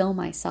to fill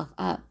myself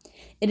up.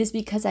 It is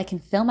because I can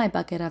fill my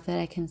bucket up that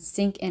I can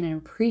sink in and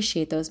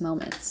appreciate those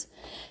moments.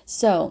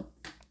 So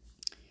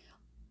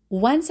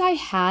once I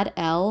had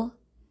Elle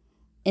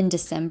in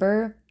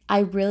December, I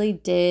really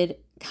did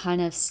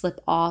kind of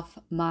slip off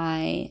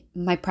my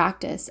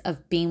practice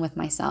of being with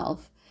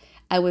myself.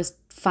 I was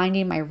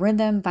finding my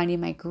rhythm, finding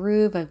my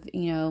groove of,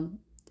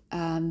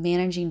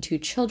 managing two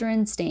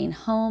children, staying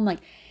home, like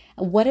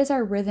what is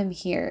our rhythm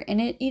here?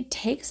 And it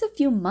takes a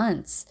few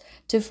months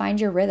to find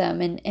your rhythm,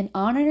 and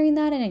honoring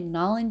that and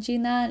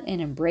acknowledging that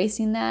and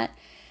embracing that.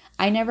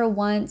 I never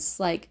once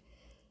like,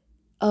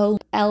 oh,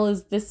 Elle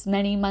is this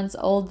many months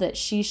old that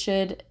she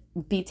should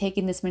be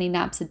taking this many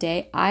naps a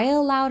day. I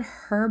allowed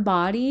her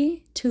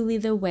body to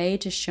lead the way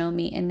to show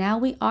me. And now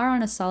we are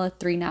on a solid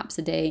 3 naps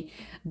a day,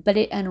 but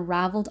it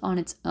unraveled on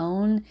its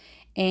own.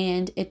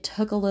 And it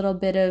took a little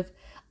bit of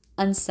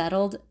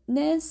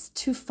unsettledness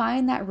to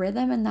find that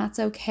rhythm, and that's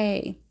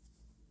okay.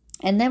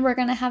 And then we're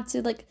going to have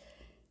to like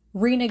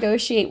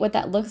renegotiate what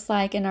that looks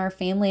like in our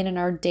family and in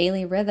our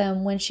daily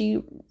rhythm when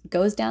she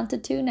goes down to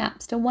 2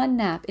 naps, to 1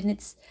 nap. And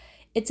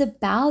it's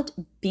about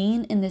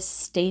being in this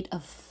state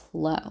of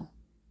flow.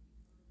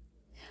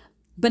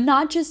 But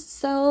not just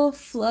so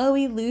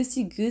flowy,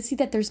 loosey-goosey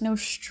that there's no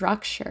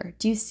structure.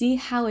 Do you see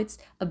how it's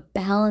a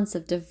balance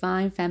of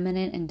divine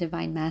feminine and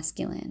divine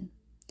masculine?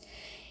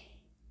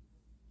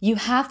 You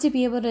have to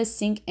be able to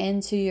sink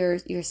into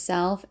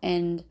yourself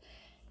and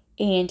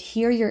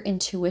hear your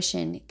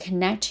intuition,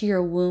 connect to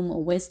your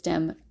womb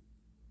wisdom.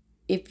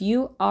 If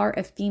you are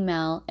a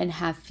female and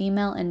have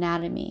female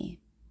anatomy,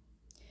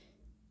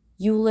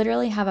 you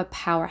literally have a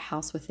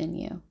powerhouse within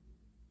you.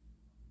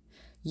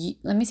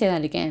 Let me say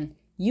that again.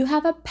 You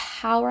have a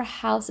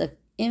powerhouse of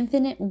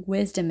infinite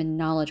wisdom and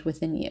knowledge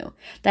within you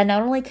that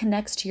not only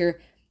connects to your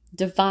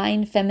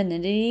divine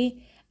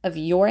femininity of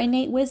your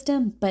innate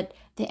wisdom, but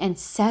the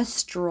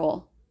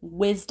ancestral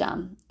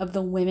wisdom of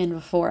the women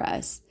before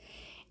us.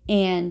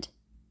 And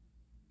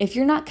if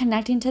you're not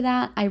connecting to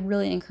that, I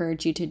really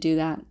encourage you to do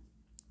that.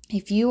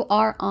 If you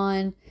are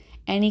on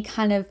any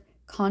kind of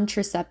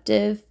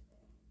contraceptive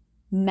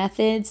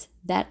methods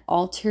that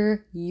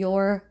alter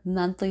your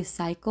monthly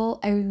cycle,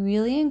 I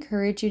really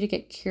encourage you to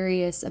get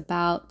curious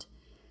about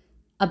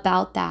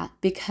that,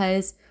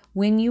 because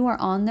when you are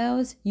on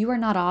those, you are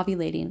not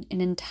ovulating.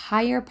 An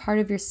entire part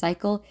of your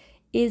cycle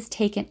is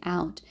taken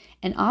out.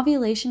 And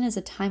ovulation is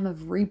a time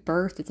of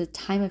rebirth. It's a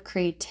time of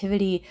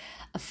creativity,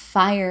 of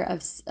fire,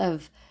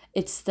 of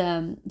it's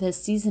the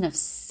season of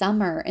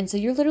summer. And so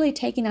you're literally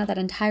taking out that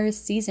entire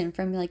season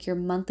from like your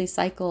monthly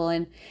cycle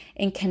and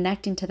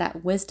connecting to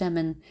that wisdom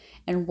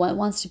and what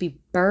wants to be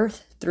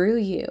birthed through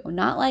you.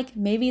 Not like,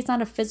 maybe it's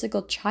not a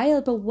physical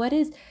child, but what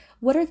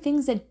are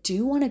things that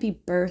do want to be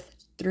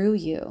birthed through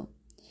you?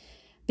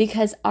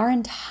 Because our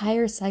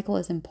entire cycle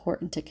is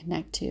important to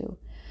connect to.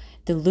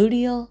 The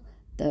luteal,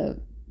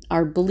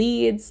 our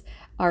bleeds,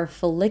 our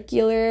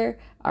follicular,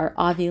 our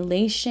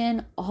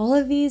ovulation, all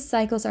of these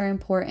cycles are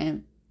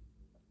important.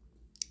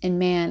 And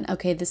man,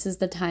 okay, this is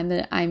the time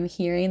that I'm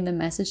hearing the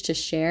message to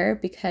share,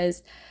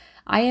 because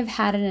I have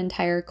had an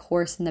entire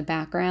course in the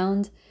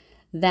background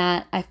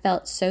that I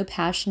felt so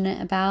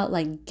passionate about,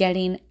 like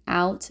getting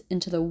out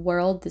into the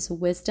world, this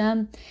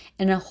wisdom.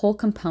 And a whole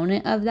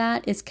component of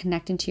that is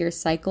connecting to your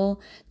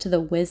cycle, to the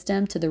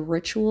wisdom, to the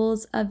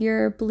rituals of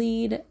your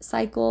bleed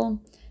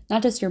cycle,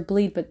 not just your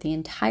bleed, but the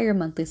entire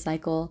monthly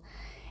cycle,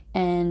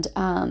 and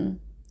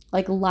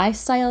like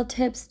lifestyle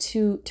tips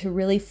to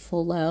really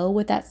flow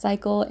with that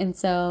cycle. And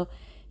so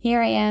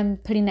here I am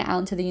putting it out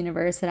into the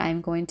universe that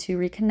I'm going to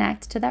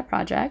reconnect to that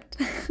project.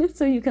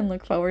 So you can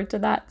look forward to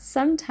that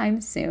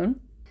sometime soon.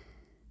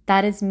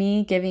 That is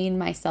me giving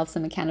myself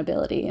some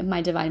accountability. And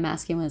my divine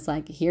masculine was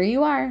like, here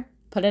you are,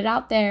 put it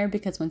out there,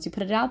 because once you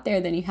put it out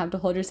there, then you have to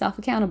hold yourself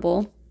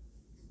accountable.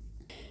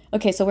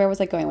 Okay, so where was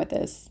I going with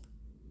this?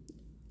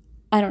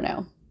 I don't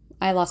know.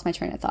 I lost my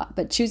train of thought.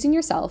 But choosing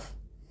yourself,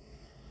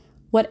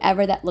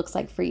 whatever that looks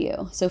like for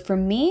you. So for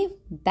me,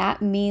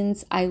 that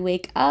means I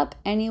wake up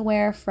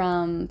anywhere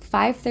from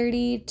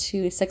 5:30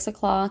 to 6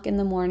 o'clock in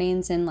the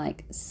mornings, and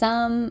like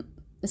some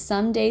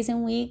days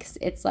and weeks,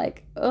 it's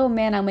like, oh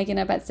man, I'm waking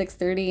up at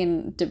 6:30,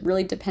 and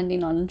really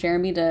depending on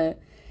Jeremy to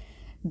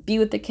be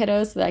with the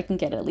kiddos so that I can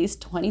get at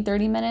least 20,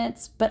 30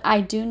 minutes. But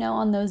I do know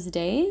on those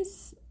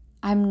days,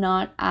 I'm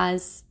not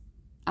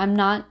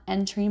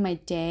entering my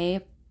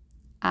day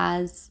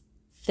as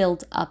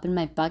filled up in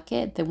my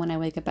bucket than when I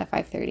wake up at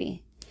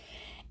 5:30.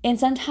 And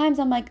sometimes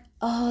I'm like,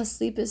 oh,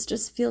 sleep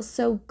just feels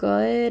so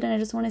good, and I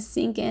just want to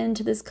sink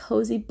into this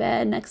cozy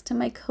bed next to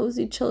my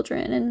cozy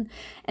children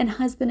and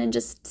husband and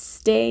just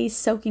stay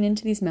soaking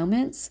into these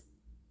moments.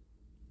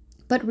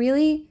 But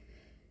really,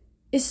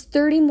 is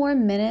 30 more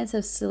minutes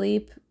of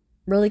sleep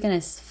really going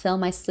to fill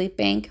my sleep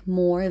bank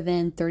more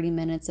than 30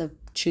 minutes of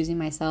choosing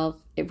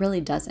myself? It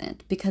really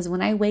doesn't, because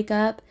when I wake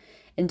up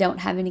and don't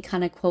have any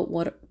kind of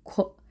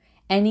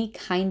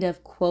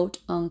quote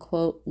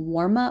unquote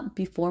warm up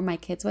before my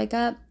kids wake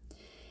up,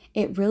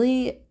 it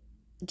really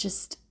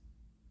just,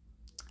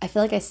 I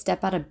feel like I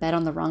step out of bed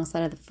on the wrong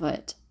side of the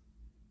foot.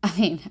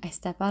 I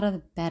step out of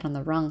the bed on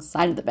the wrong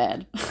side of the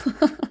bed.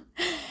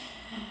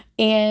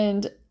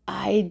 And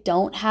I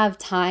don't have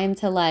time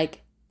to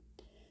like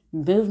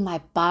move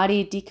my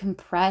body,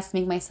 decompress,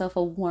 make myself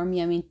a warm,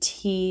 yummy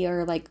tea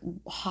or like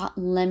hot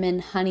lemon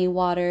honey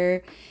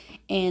water,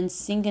 and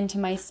sink into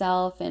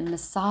myself and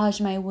massage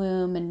my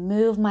womb and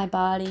move my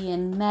body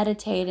and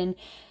meditate and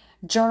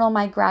journal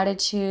my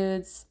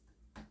gratitudes.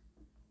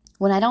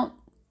 When I don't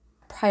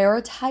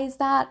prioritize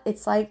that,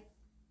 it's like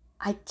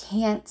I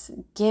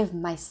can't give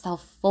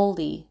myself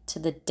fully to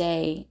the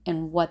day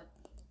and what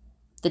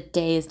the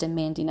day is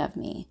demanding of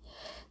me.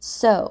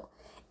 So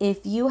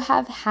if you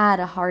have had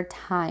a hard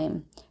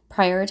time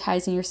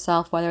prioritizing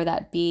yourself, whether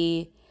that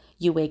be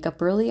you wake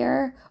up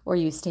earlier or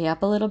you stay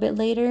up a little bit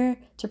later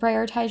to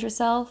prioritize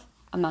yourself,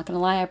 I'm not going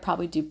to lie, I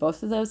probably do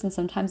both of those. And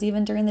sometimes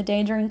even during the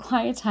day, during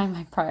quiet time,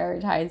 I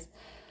prioritize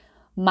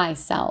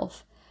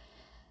myself.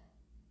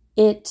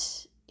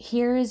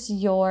 Here's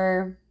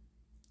your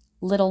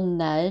little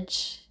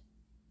nudge,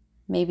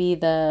 maybe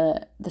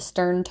the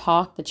stern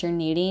talk that you're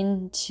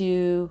needing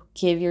to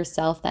give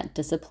yourself that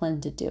discipline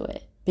to do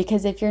it.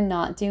 Because if you're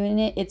not doing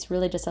it, it's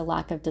really just a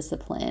lack of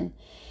discipline.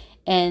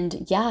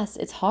 And yes,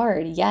 it's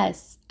hard.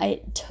 Yes,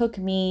 it took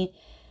me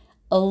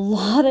a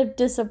lot of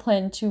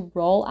discipline to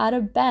roll out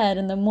of bed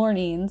in the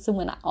mornings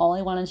when all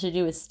I wanted to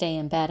do was stay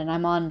in bed. And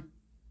I'm on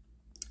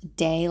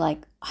day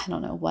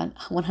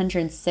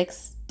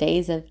 106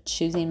 days of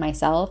choosing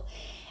myself,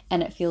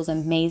 and it feels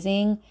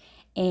amazing.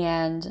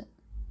 And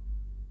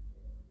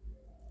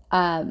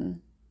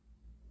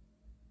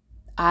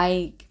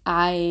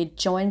I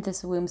joined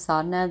this womb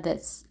sadhana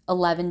that's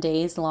 11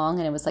 days long,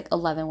 and it was like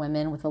 11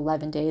 women with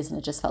 11 days, and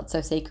it just felt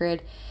so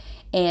sacred.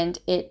 And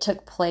it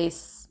took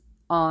place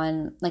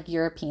on like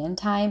European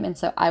time, and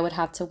so I would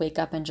have to wake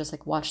up and just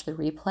like watch the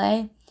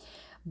replay.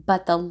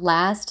 But the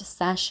last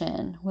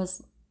session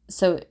was,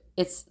 so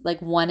it's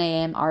like 1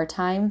 a.m. our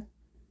time.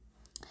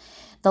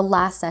 The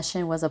last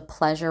session was a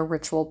pleasure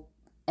ritual,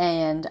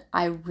 and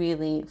I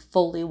really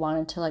fully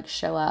wanted to like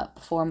show up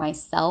for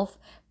myself,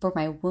 for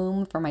my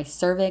womb, for my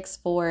cervix,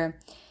 for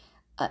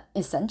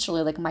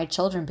essentially like my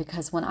children,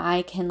 because when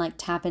I can like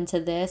tap into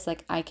this,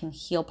 like I can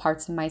heal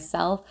parts of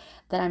myself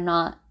that I'm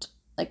not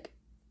like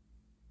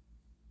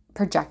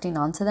projecting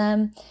onto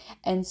them.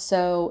 And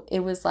so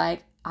it was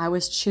like I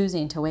was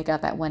choosing to wake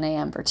up at 1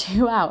 a.m. for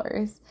 2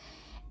 hours.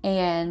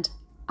 And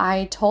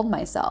I told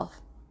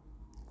myself,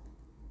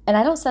 and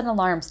I don't set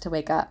alarms to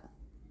wake up.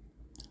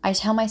 I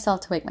tell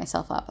myself to wake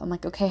myself up. I'm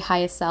like, okay,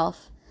 highest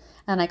self.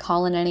 And I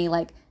call in any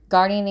like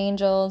guardian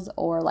angels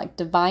or like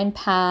divine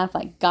path,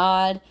 like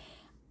God,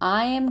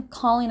 I am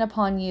calling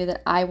upon you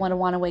that I want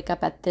to wake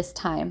up at this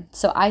time.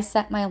 So I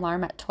set my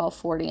alarm at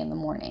 12:40 in the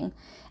morning.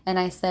 And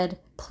I said,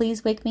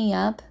 please wake me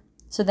up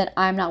so that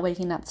I'm not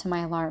waking up to my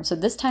alarm. So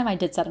this time I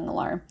did set an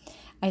alarm.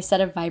 I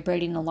set a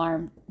vibrating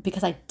alarm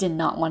because I did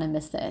not want to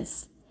miss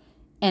this.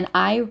 And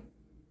I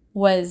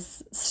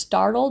was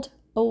startled,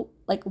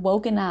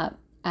 woken up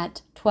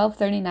at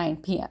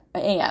 12:39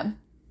 a.m.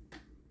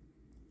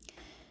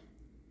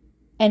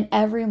 And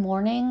every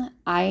morning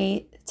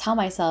I tell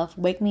myself,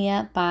 wake me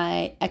up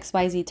by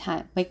XYZ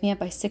time. Wake me up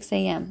by 6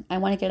 a.m. I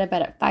want to get out of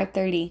bed at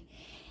 5:30.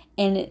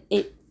 And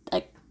it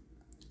like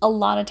a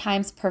lot of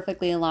times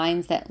perfectly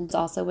aligns that Liz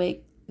also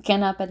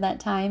waking up at that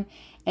time.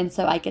 And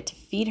so I get to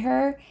feed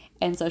her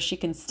And so she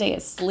can stay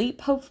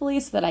asleep, hopefully,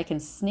 so that I can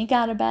sneak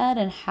out of bed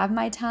and have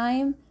my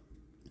time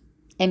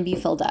and be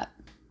filled up.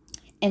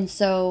 And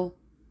so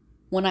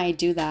when I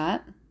do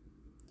that,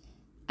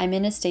 I'm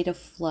in a state of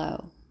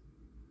flow.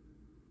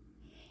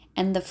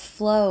 And the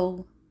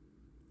flow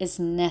is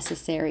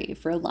necessary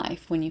for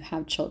life when you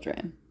have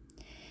children.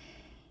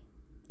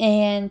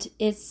 And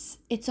it's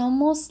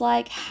almost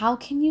like, how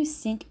can you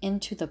sink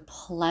into the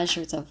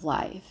pleasures of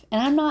life?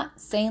 And I'm not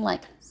saying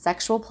like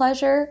sexual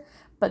pleasure,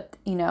 but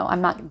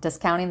I'm not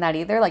discounting that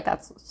either. Like,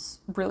 that's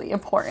really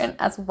important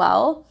as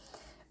well.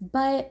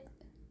 But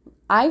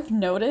I've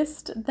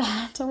noticed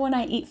that when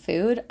I eat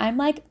food, I'm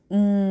like,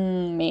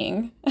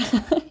 ming.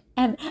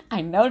 And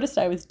I noticed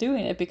I was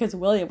doing it because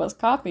William was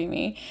copying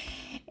me.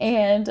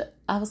 And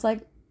I was like,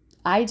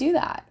 I do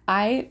that.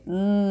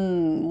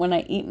 When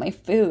I eat my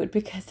food,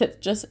 because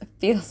it just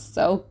feels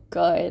so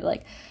good.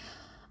 Like,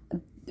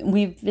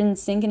 we've been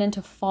sinking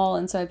into fall,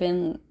 and so I've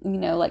been,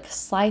 like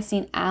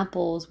slicing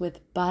apples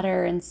with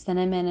butter and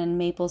cinnamon and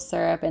maple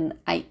syrup, and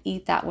I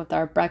eat that with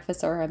our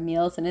breakfast or our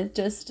meals, and it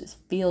just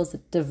feels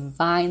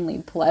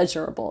divinely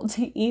pleasurable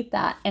to eat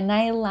that. And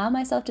I allow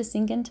myself to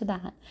sink into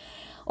that.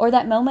 Or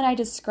that moment I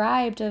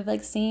described of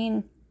like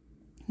seeing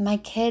my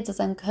kids as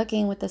I'm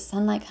cooking with the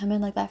sunlight come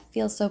in, like that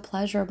feels so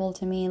pleasurable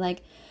to me.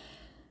 Like,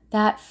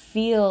 that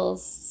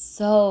feels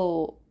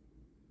so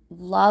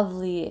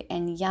lovely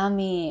and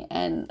yummy,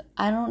 and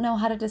I don't know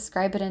how to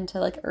describe it into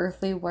like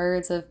earthly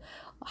words of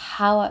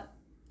how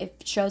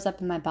it shows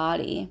up in my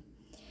body.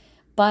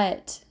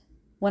 But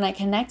when I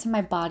connect to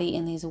my body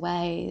in these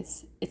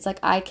ways, it's like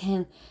I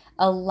can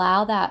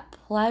allow that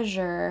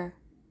pleasure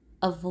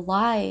of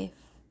life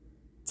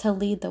to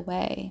lead the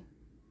way.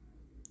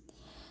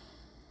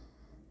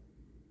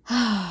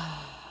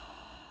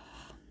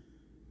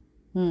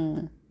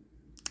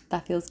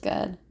 That feels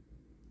good.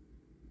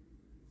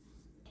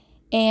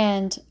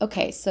 And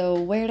okay, so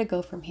where to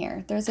go from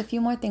here? There's a few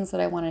more things that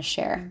I want to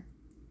share.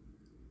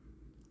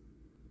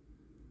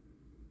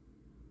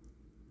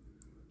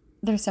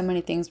 There's so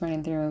many things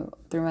running through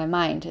my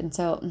mind. And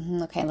so,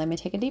 okay, let me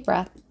take a deep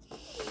breath.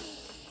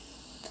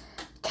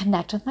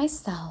 Connect with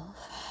myself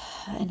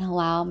and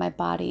allow my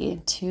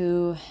body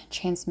to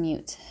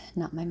transmute,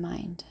 not my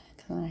mind.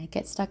 Because when I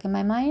get stuck in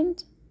my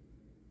mind,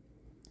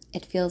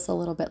 it feels a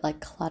little bit like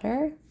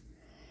clutter.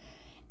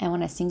 And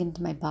when I sink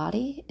into my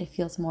body, it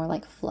feels more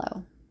like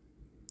flow.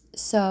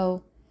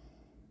 So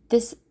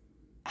this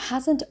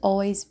hasn't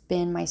always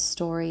been my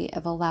story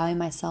of allowing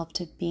myself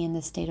to be in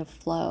this state of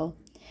flow.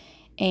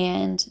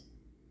 And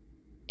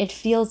it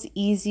feels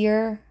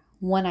easier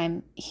when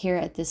I'm here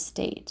at this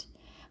state.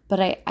 But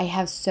I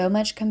have so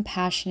much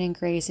compassion and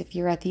grace if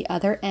you're at the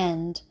other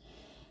end,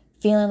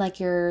 feeling like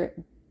you're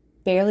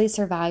barely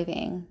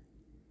surviving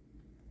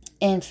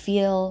and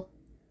feel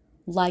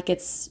like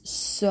it's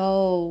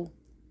so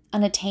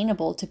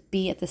unattainable to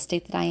be at the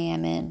state that I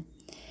am in.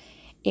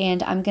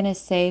 And I'm going to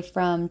say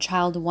from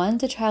child 1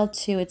 to child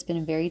 2, it's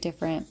been very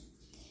different.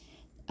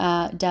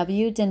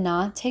 W did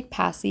not take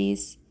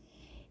passies.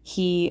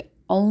 He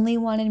only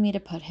wanted me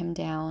to put him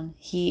down.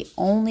 He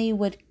only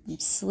would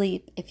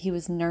sleep if he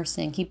was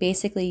nursing. He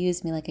basically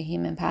used me like a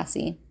human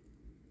passy.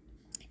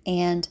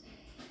 And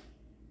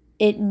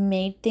it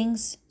made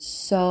things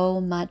so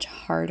much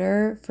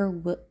harder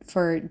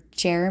for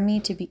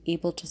Jeremy to be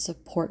able to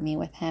support me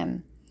with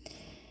him.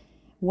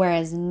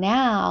 Whereas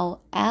now,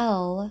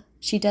 Elle,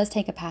 she does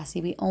take a passy.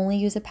 We only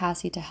use a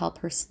passy to help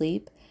her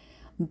sleep.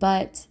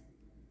 But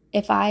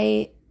if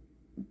I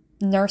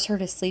nurse her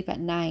to sleep at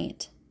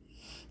night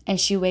and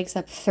she wakes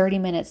up 30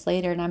 minutes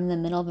later and I'm in the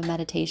middle of a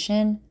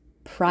meditation,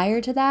 prior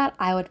to that,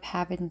 I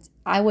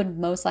would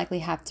most likely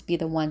have to be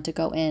the one to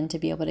go in to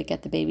be able to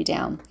get the baby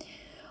down.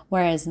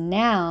 Whereas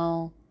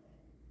now,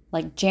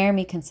 like,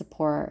 Jeremy can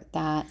support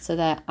that so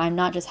that I'm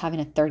not just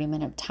having a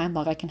 30-minute time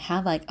block. I can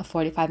have like a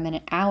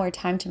 45-minute hour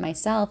time to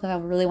myself if I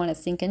really want to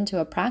sink into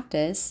a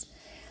practice.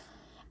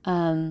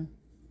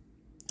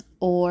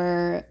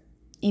 Or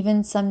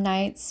even some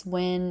nights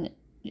when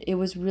it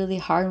was really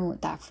hard, with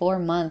that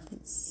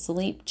 4-month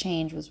sleep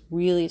change was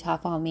really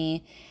tough on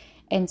me.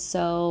 And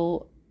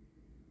so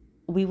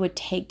we would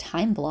take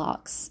time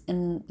blocks.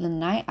 In the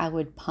night I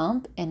would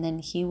pump, and then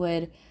he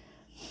would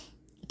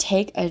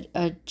take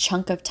a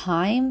chunk of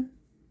time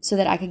so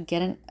that I could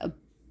get a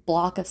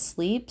block of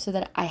sleep so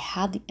that I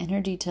had the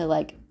energy to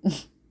like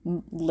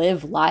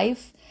live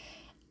life.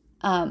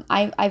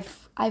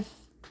 I've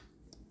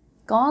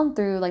gone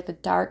through like the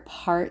dark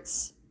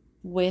parts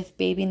with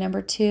baby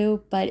number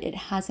 2, but it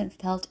hasn't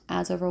felt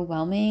as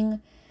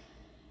overwhelming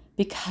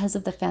because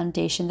of the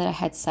foundation that I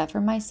had set for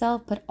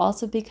myself, but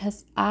also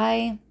because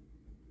I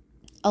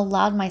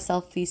allowed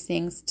myself these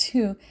things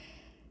to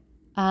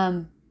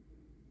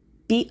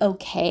be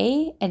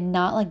okay and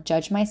not like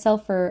judge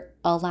myself for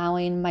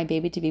allowing my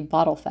baby to be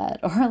bottle fed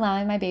or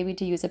allowing my baby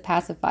to use a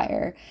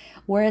pacifier.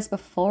 Whereas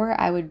before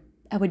I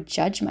would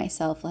judge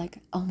myself like,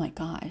 oh my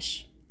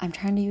gosh, I'm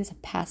trying to use a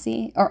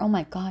passy, or oh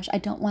my gosh, I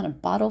don't want to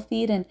bottle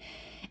feed. And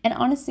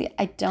honestly,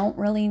 I don't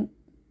really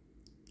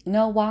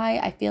know why.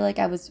 I feel like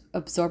I was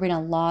absorbing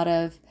a lot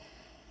of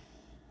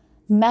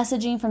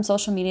messaging from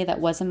social media that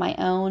wasn't my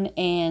own,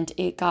 and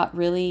it got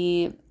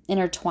really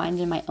intertwined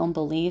in my own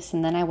beliefs,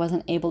 and then I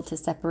wasn't able to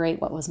separate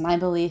what was my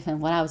belief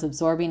and what I was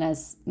absorbing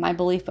as my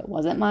belief but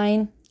wasn't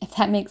mine, if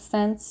that makes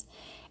sense.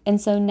 And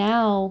so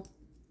now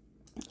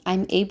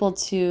I'm able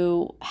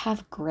to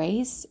have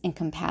grace and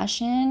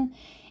compassion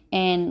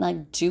and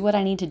like do what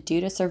I need to do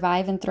to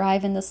survive and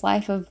thrive in this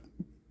life of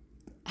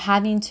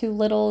having two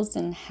littles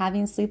and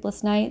having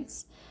sleepless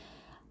nights.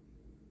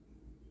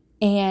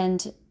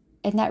 And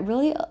that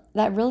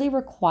really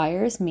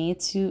requires me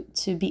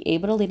to be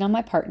able to lean on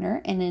my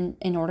partner. And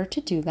in order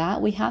to do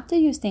that, we have to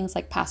use things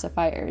like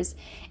pacifiers,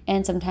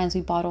 and sometimes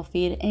we bottle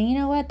feed. And you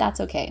know what? That's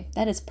okay.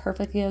 That is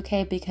perfectly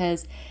okay,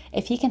 because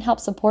if he can help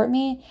support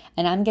me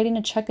and I'm getting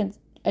a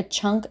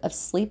chunk of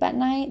sleep at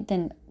night,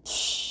 then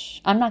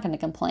I'm not going to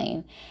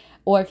complain.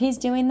 Or if he's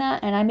doing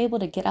that and I'm able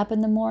to get up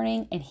in the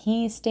morning and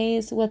he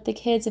stays with the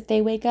kids if they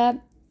wake up,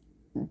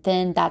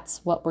 then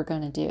that's what we're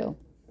going to do.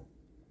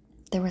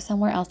 There was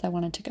somewhere else I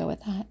wanted to go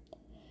with that.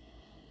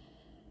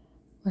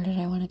 Where did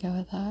I want to go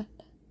with that?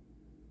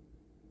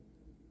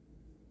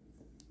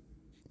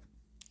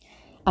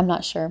 I'm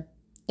not sure.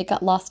 It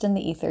got lost in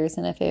the ethers,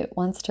 and if it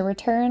wants to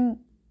return,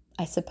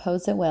 I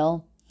suppose it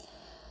will.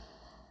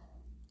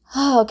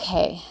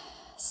 Okay,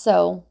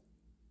 so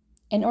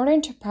in order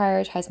to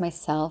prioritize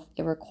myself,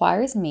 it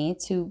requires me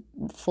to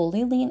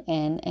fully lean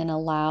in and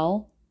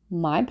allow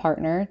my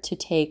partner to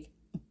take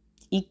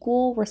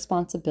equal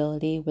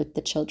responsibility with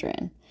the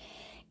children.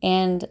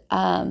 And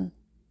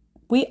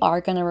we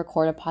are going to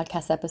record a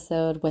podcast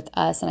episode with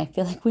us, and I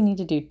feel like we need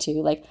to do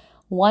two. Like,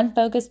 one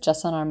focused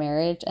just on our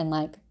marriage and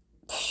like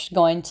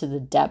going to the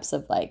depths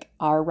of like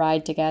our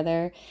ride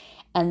together,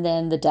 and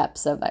then the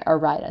depths of our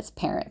ride as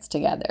parents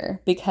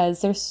together, because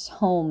there's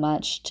so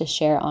much to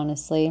share,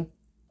 honestly.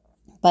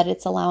 But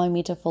it's allowing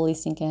me to fully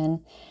sink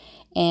in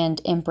and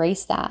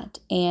embrace that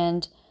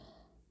and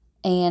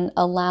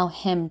allow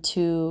him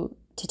to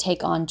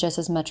take on just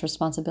as much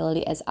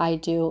responsibility as I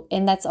do.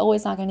 And that's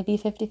always not going to be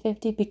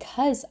 50-50,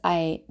 because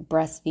I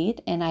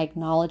breastfeed and I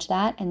acknowledge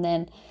that. And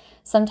then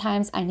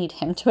sometimes I need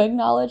him to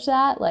acknowledge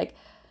that, like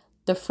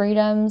the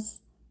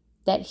freedoms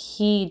that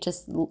he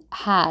just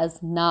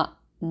has not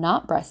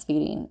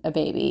breastfeeding a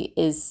baby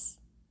is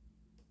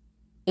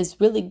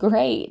really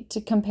great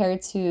to compare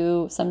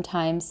to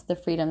sometimes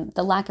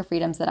the lack of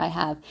freedoms that I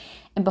have.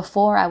 And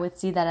before, I would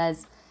see that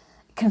as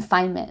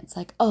confinement. It's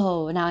like,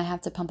 oh, now I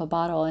have to pump a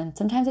bottle. And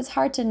sometimes it's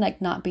hard to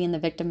like not be in the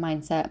victim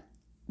mindset,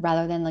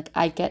 rather than like,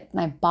 I get,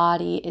 my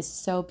body is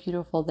so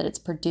beautiful that it's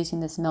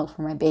producing this milk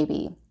for my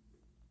baby.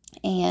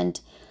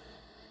 And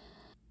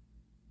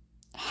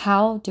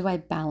how do I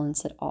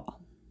balance it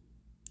all?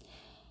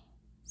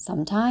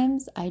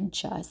 Sometimes I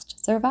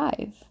just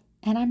survive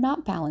and I'm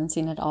not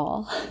balancing it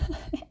all.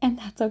 And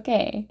that's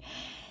okay.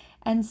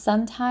 And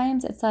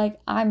sometimes it's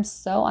like, I'm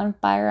so on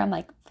fire. I'm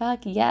like,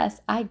 fuck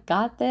yes, I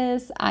got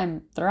this.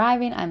 I'm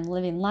thriving. I'm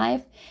living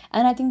life.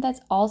 And I think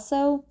that's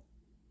also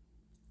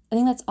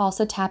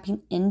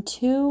tapping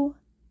into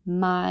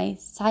my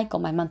cycle,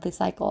 my monthly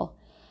cycle,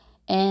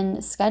 and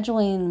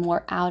scheduling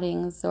more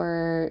outings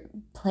or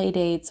play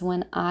dates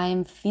when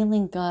I'm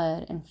feeling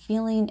good and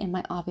feeling in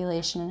my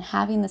ovulation and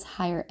having this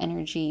higher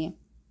energy.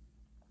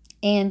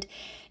 And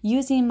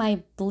using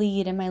my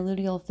bleed and my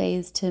luteal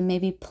phase to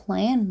maybe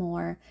plan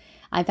more.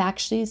 I've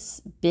actually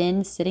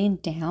been sitting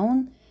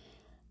down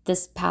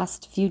this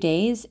past few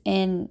days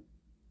and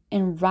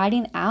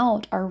writing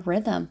out our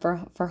rhythm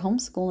for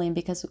homeschooling,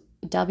 because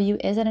W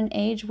is at an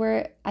age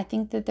where I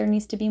think that there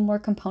needs to be more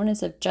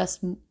components of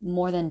just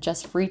more than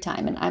just free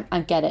time. And I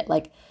get it.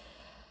 Like,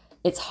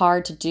 it's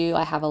hard to do.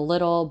 I have a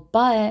little,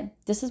 but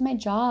this is my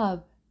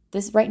job.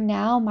 Right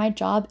now, my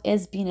job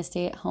is being a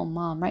stay-at-home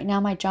mom. Right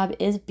now, my job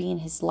is being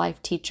his life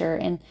teacher,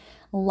 and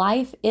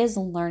life is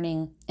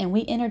learning, and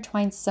we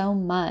intertwine so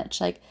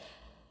much. Like,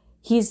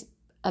 he's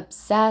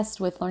obsessed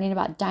with learning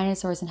about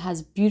dinosaurs and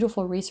has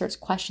beautiful research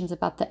questions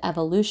about the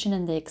evolution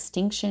and the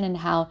extinction, and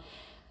how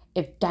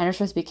if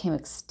dinosaurs became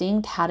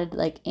extinct, how did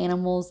like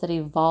animals that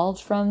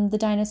evolved from the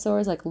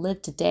dinosaurs like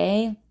live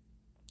today?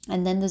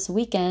 And then this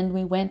weekend,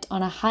 we went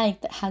on a hike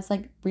that has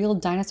like real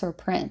dinosaur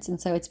prints, and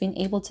so it's being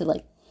able to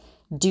like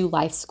do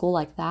life school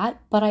like that.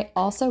 But I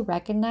also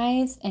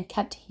recognized and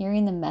kept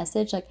hearing the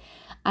message, like,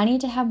 I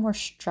need to have more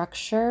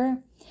structure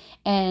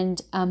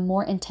and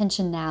more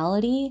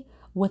intentionality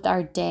with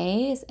our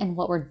days and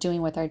what we're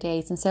doing with our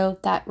days. And so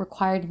that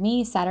required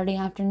me Saturday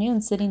afternoon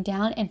sitting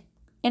down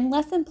and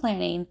lesson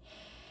planning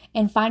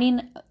and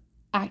finding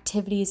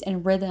activities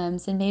and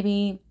rhythms, and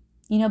maybe,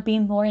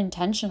 being more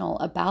intentional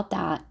about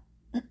that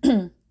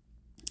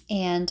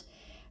and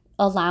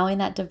allowing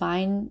that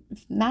divine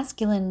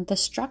masculine, the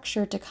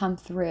structure, to come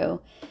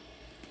through.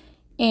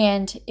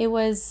 And it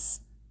was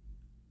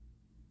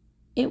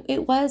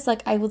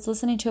like, I was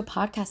listening to a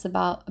podcast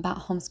about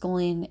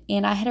homeschooling,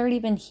 and I had already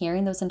been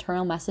hearing those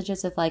internal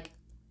messages of like,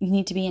 you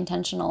need to be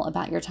intentional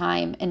about your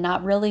time and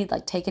not really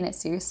like taking it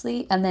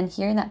seriously. And then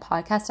hearing that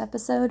podcast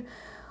episode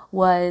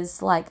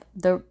was like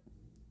the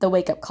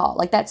wake up call.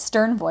 Like, that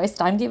stern voice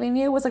that I'm giving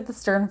you was like the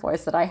stern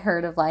voice that I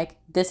heard of like,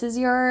 this is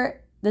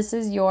your this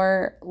is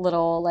your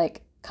little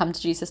like come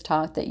to Jesus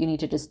talk that you need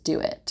to just do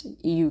it.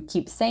 You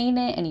keep saying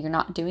it and you're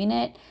not doing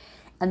it.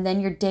 And then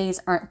your days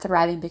aren't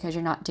thriving because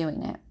you're not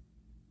doing it.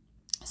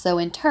 So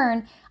in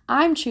turn,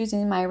 I'm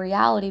choosing my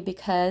reality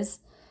because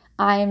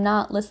I am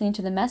not listening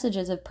to the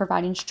messages of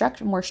providing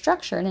more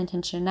structure and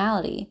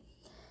intentionality.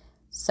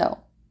 So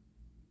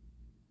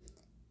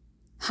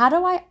how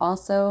do I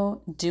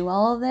also do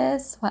all of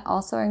this while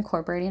also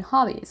incorporating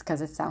hobbies?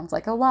 Because it sounds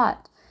like a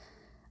lot.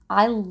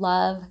 I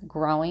love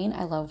growing.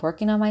 I love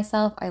working on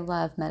myself. I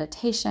love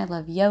meditation. I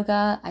love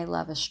yoga. I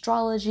love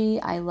astrology.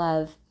 I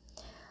love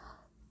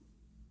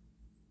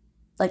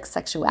like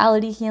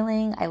sexuality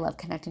healing. I love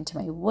connecting to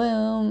my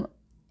womb.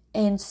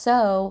 And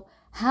so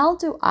how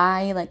do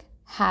I like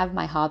have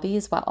my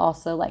hobbies while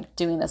also like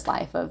doing this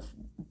life of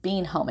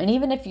being home? And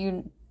even if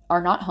you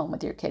are not home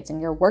with your kids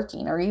and you're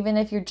working, or even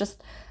if you're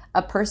just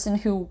a person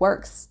who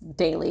works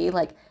daily,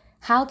 like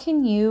how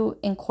can you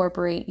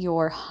incorporate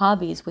your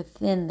hobbies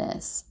within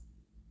this?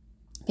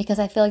 Because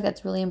I feel like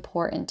that's really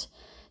important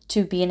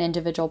to be an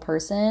individual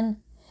person.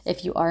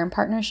 If you are in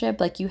partnership,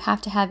 like you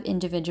have to have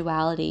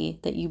individuality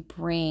that you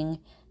bring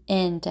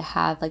in to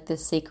have like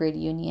this sacred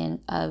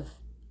union of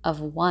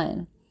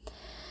one.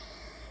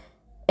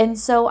 And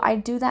so I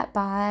do that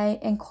by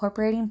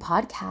incorporating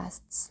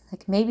podcasts.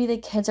 Like maybe the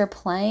kids are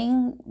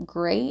playing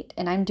great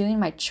and I'm doing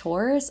my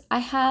chores. I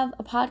have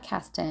a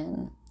podcast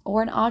in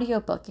or an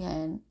audiobook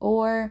in,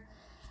 or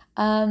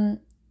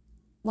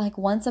like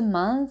once a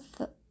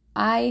month,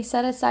 I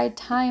set aside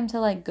time to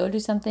like go do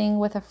something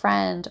with a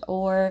friend.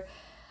 Or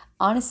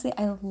honestly,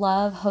 I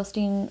love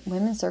hosting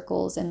women's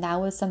circles, and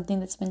that was something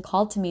that's been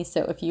called to me.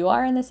 So if you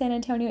are in the San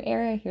Antonio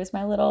area, here's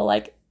my little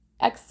like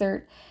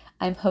excerpt.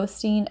 I'm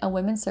hosting a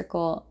women's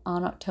circle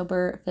on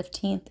October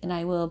 15th, and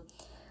I will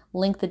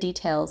link the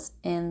details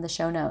in the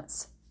show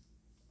notes.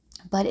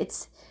 But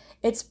it's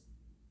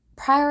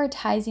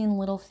prioritizing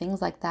little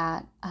things like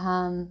that.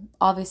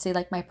 Obviously,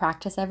 like my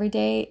practice every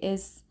day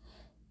is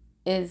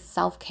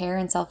self-care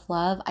and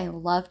self-love. I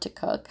love to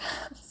cook.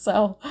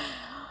 So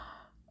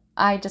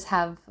I just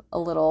have a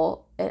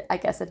little, I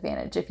guess,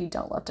 advantage. If you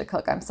don't love to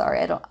cook, I'm sorry.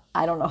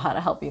 I don't know how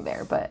to help you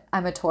there, but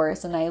I'm a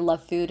Taurus and I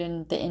love food,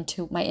 and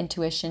my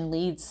intuition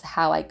leads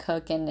how I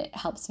cook, and it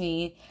helps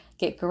me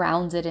get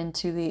grounded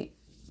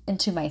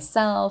into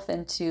myself,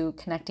 into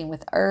connecting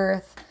with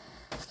earth.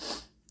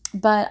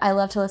 But I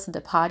love to listen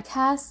to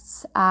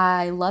podcasts.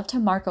 I love to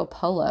Marco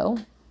Polo.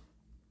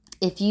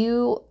 If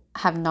you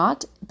have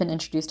not been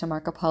introduced to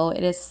Marco Polo,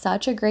 it is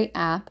such a great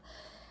app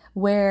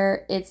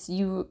where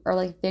you are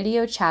like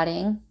video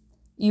chatting.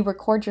 You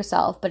record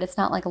yourself, but it's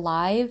not like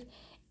live.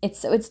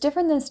 It's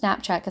different than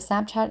Snapchat, because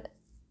Snapchat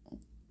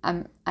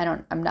I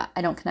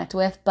don't connect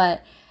with,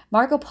 but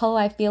Marco Polo,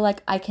 I feel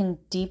like I can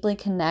deeply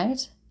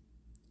connect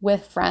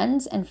with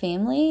friends and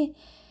family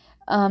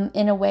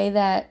in a way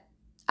that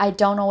I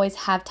don't always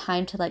have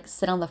time to like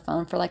sit on the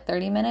phone for like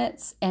 30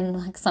 minutes. And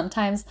like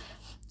sometimes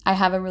I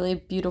have a really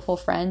beautiful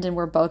friend and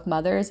we're both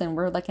mothers and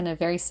we're like in a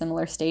very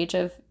similar stage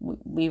of,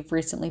 we've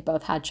recently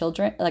both had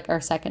children, like our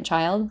second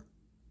child.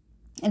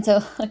 And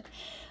so like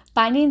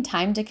finding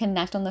time to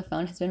connect on the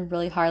phone has been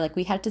really hard. Like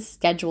we had to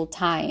schedule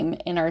time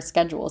in our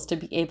schedules to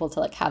be able to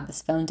like have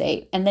this phone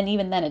date. And then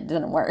even then it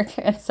didn't work.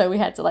 And so we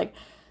had to like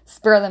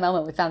spur of the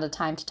moment, we found a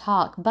time to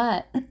talk.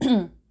 But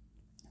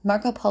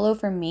Marco Polo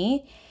for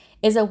me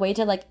is a way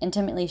to like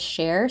intimately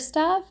share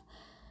stuff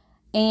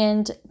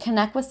and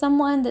connect with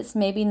someone that's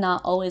maybe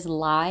not always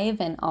live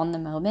and on the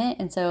moment.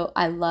 And so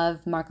I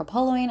love Marco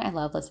Poloing. I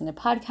love listening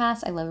to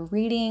podcasts. I love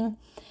reading.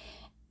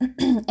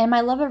 And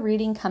my love of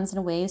reading comes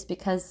in waves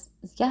because,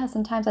 yeah,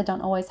 sometimes I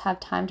don't always have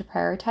time to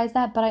prioritize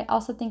that. But I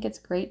also think it's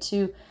great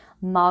to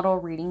model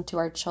reading to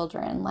our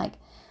children. Like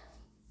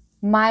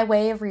my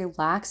way of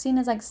relaxing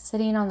is like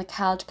sitting on the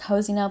couch,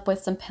 cozying up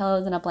with some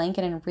pillows and a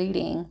blanket and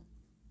reading.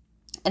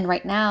 And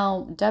right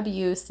now,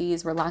 W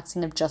sees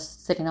relaxing of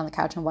just sitting on the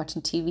couch and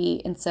watching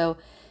TV. And so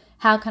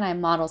how can I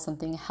model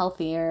something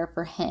healthier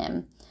for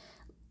him?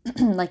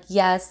 Like,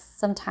 yes,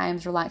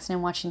 sometimes relaxing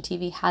and watching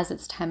TV has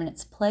its time and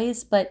its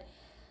place, but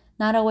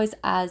not always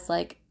as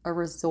like a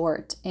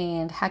resort.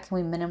 And how can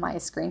we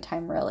minimize screen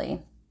time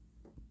really?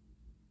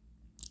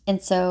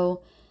 And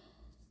so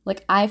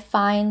like I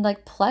find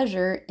like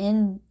pleasure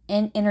in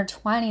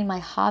intertwining my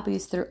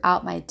hobbies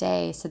throughout my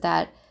day so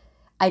that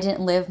I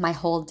didn't live my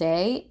whole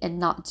day and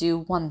not do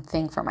one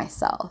thing for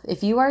myself.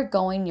 If you are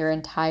going your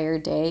entire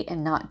day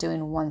and not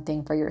doing one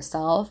thing for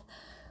yourself,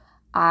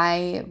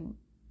 I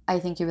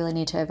think you really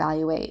need to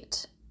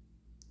evaluate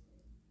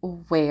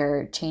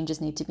where changes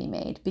need to be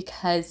made,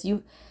 because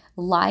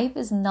life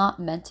is not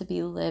meant to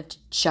be lived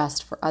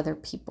just for other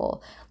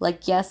people.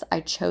 Like, yes,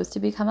 I chose to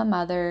become a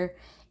mother,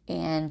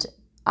 and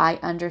I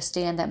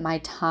understand that my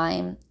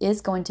time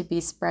is going to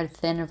be spread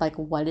thin of like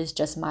what is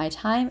just my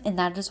time. And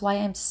that is why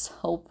I'm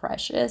so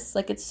precious.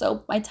 Like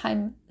my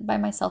time by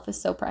myself is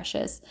so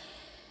precious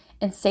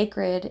and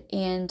sacred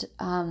and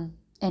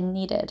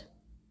needed.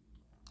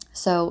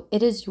 So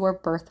it is your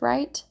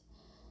birthright,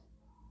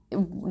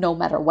 no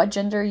matter what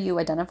gender you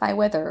identify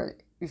with, or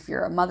if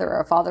you're a mother or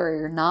a father or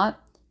you're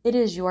not, It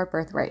is your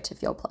birthright to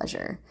feel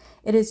pleasure.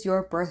 It is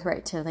your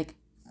birthright to like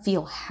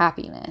feel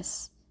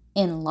happiness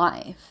in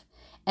life.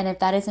 And if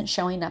that isn't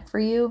showing up for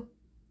you,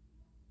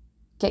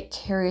 get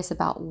curious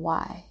about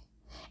why.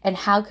 And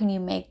how can you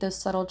make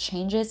those subtle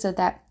changes so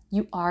that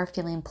you are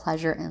feeling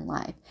pleasure in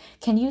life?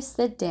 Can you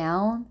sit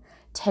down,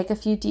 take a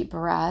few deep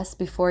breaths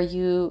before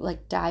you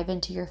like dive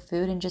into your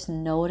food and just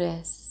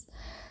notice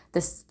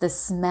the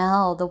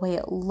smell, the way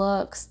it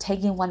looks,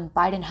 taking one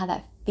bite and how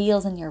that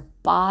feels in your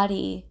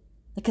body?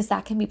 Because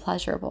that can be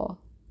pleasurable.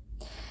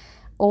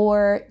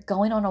 Or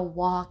going on a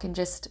walk and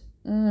just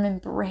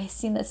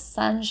embracing the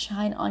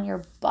sunshine on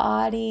your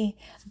body,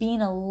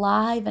 being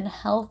alive and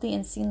healthy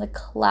and seeing the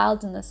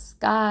clouds in the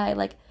sky.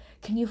 Like,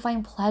 can you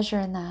find pleasure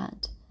in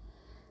that?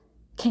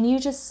 Can you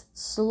just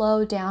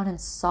slow down and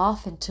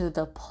soften to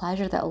the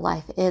pleasure that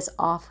life is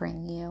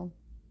offering you?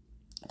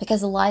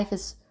 Because life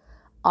is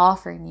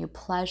offering you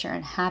pleasure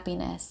and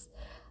happiness,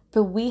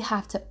 but we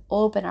have to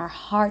open our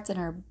hearts and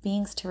our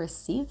beings to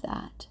receive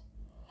that.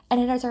 And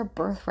it is our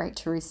birthright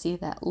to receive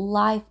that.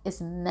 Life is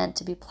meant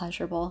to be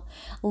pleasurable.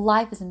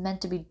 Life is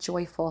meant to be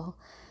joyful.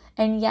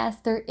 And yes,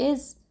 there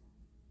is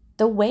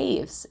the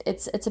waves.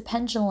 It's a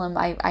pendulum.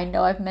 I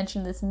know I've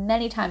mentioned this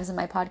many times in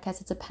my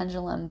podcast. It's a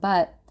pendulum,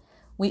 but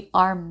we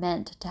are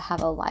meant to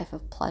have a life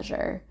of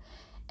pleasure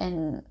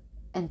and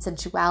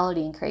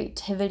sensuality and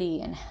creativity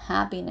and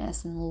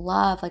happiness and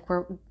love. Like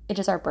it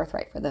is our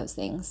birthright for those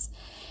things.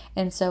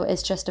 And so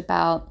it's just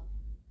about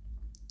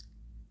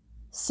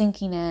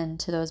sinking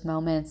into those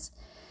moments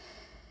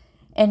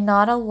and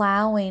not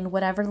allowing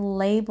whatever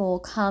label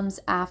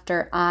comes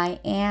after I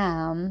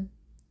am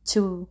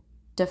to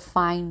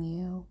define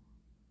you.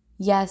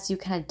 Yes, you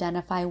can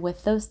identify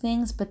with those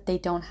things, but they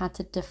don't have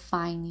to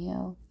define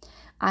you.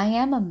 I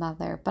am a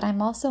mother, but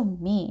I'm also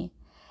me.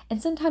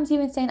 And sometimes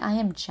even saying I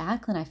am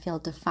Jacqueline, I feel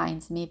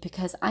defines me,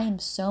 because I am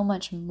so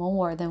much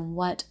more than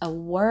what a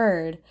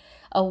word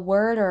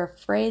or a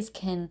phrase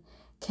can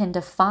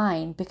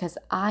define, because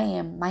I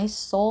am, my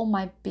soul,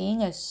 my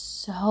being is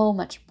so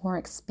much more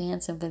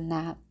expansive than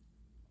that.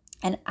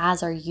 And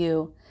as are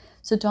you.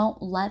 So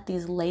don't let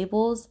these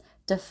labels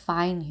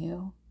define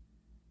you.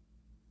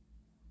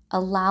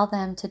 Allow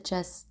them to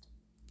just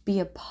be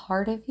a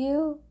part of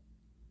you,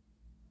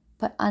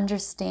 but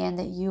understand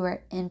that you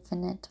are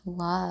infinite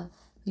love.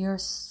 Your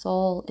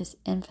soul is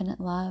infinite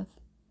love.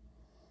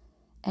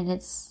 And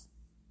it's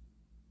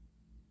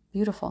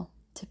beautiful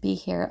to be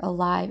here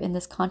alive in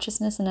this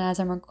consciousness. And as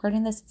I'm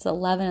recording this, it's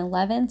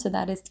 11:11. So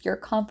that is your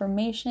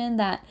confirmation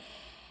that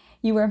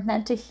you were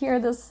meant to hear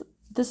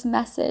this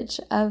message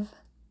of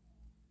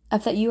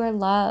that you are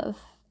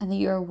love, and that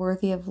you are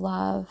worthy of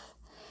love,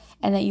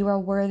 and that you are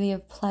worthy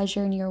of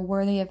pleasure, and you're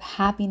worthy of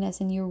happiness,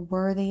 and you're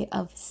worthy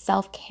of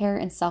self-care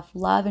and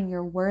self-love, and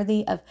you're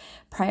worthy of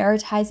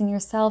prioritizing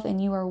yourself,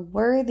 and you are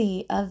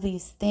worthy of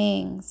these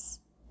things.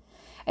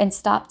 And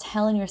stop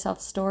telling yourself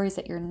stories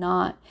that you're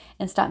not,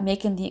 and stop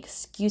making the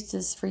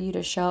excuses for you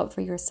to show up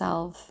for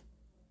yourself,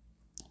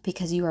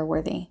 because you are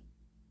worthy.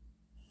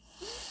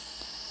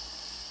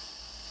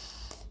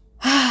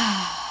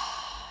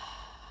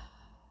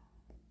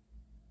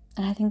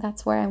 And I think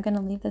that's where I'm going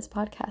to leave this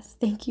podcast.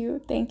 Thank you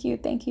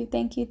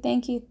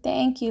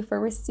for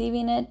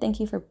receiving it. Thank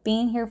you for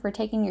being here, for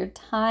taking your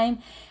time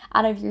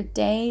out of your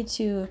day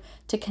to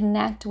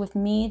connect with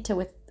me,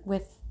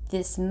 with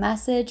this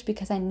message,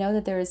 because I know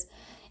that there's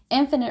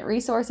infinite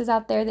resources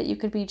out there that you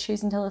could be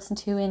choosing to listen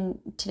to, and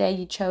today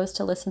you chose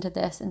to listen to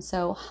this. And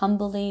so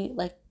humbly,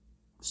 like,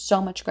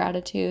 so much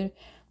gratitude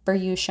for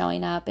you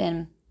showing up.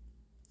 And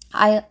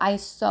I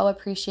so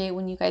appreciate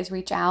when you guys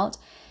reach out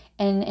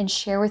and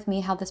share with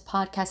me how this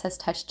podcast has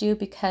touched you,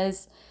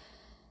 because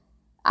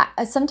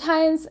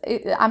sometimes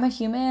I'm a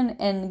human,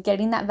 and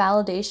getting that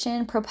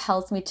validation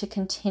propels me to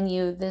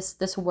continue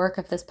this work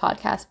of this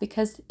podcast,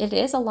 because it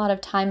is a lot of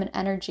time and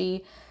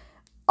energy,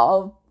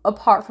 all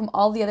apart from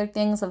all the other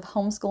things of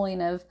homeschooling,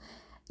 of,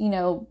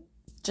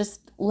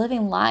 just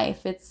living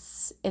life.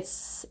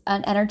 It's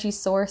an energy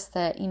source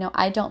that,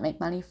 I don't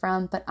make money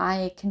from, but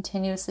I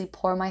continuously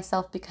pour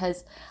myself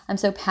because I'm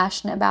so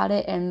passionate about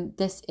it. And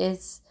this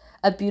is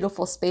a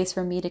beautiful space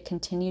for me to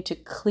continue to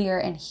clear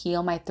and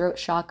heal my throat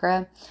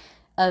chakra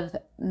of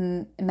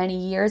many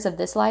years of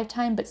this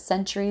lifetime, but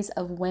centuries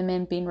of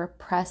women being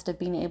repressed, of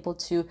being able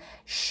to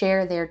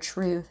share their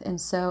truth.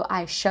 And so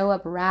I show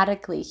up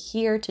radically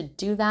here to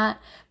do that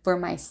for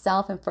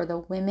myself and for the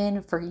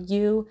women, for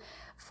you,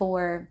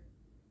 for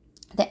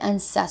the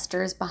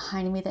ancestors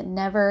behind me that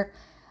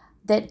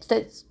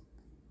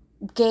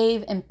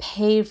gave and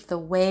paved the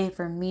way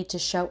for me to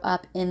show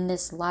up in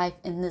this life,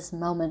 in this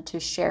moment, to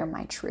share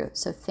my truth.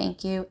 So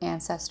thank you,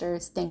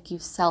 ancestors. Thank you,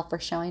 self, for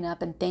showing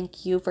up, and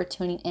thank you for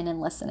tuning in and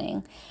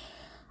listening.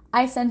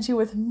 I send you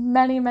with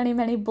many, many,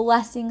 many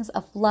blessings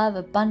of love,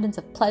 abundance,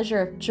 of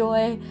pleasure, of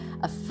joy,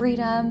 of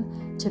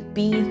freedom to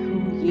be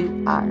who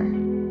you are.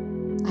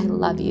 I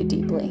love you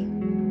deeply.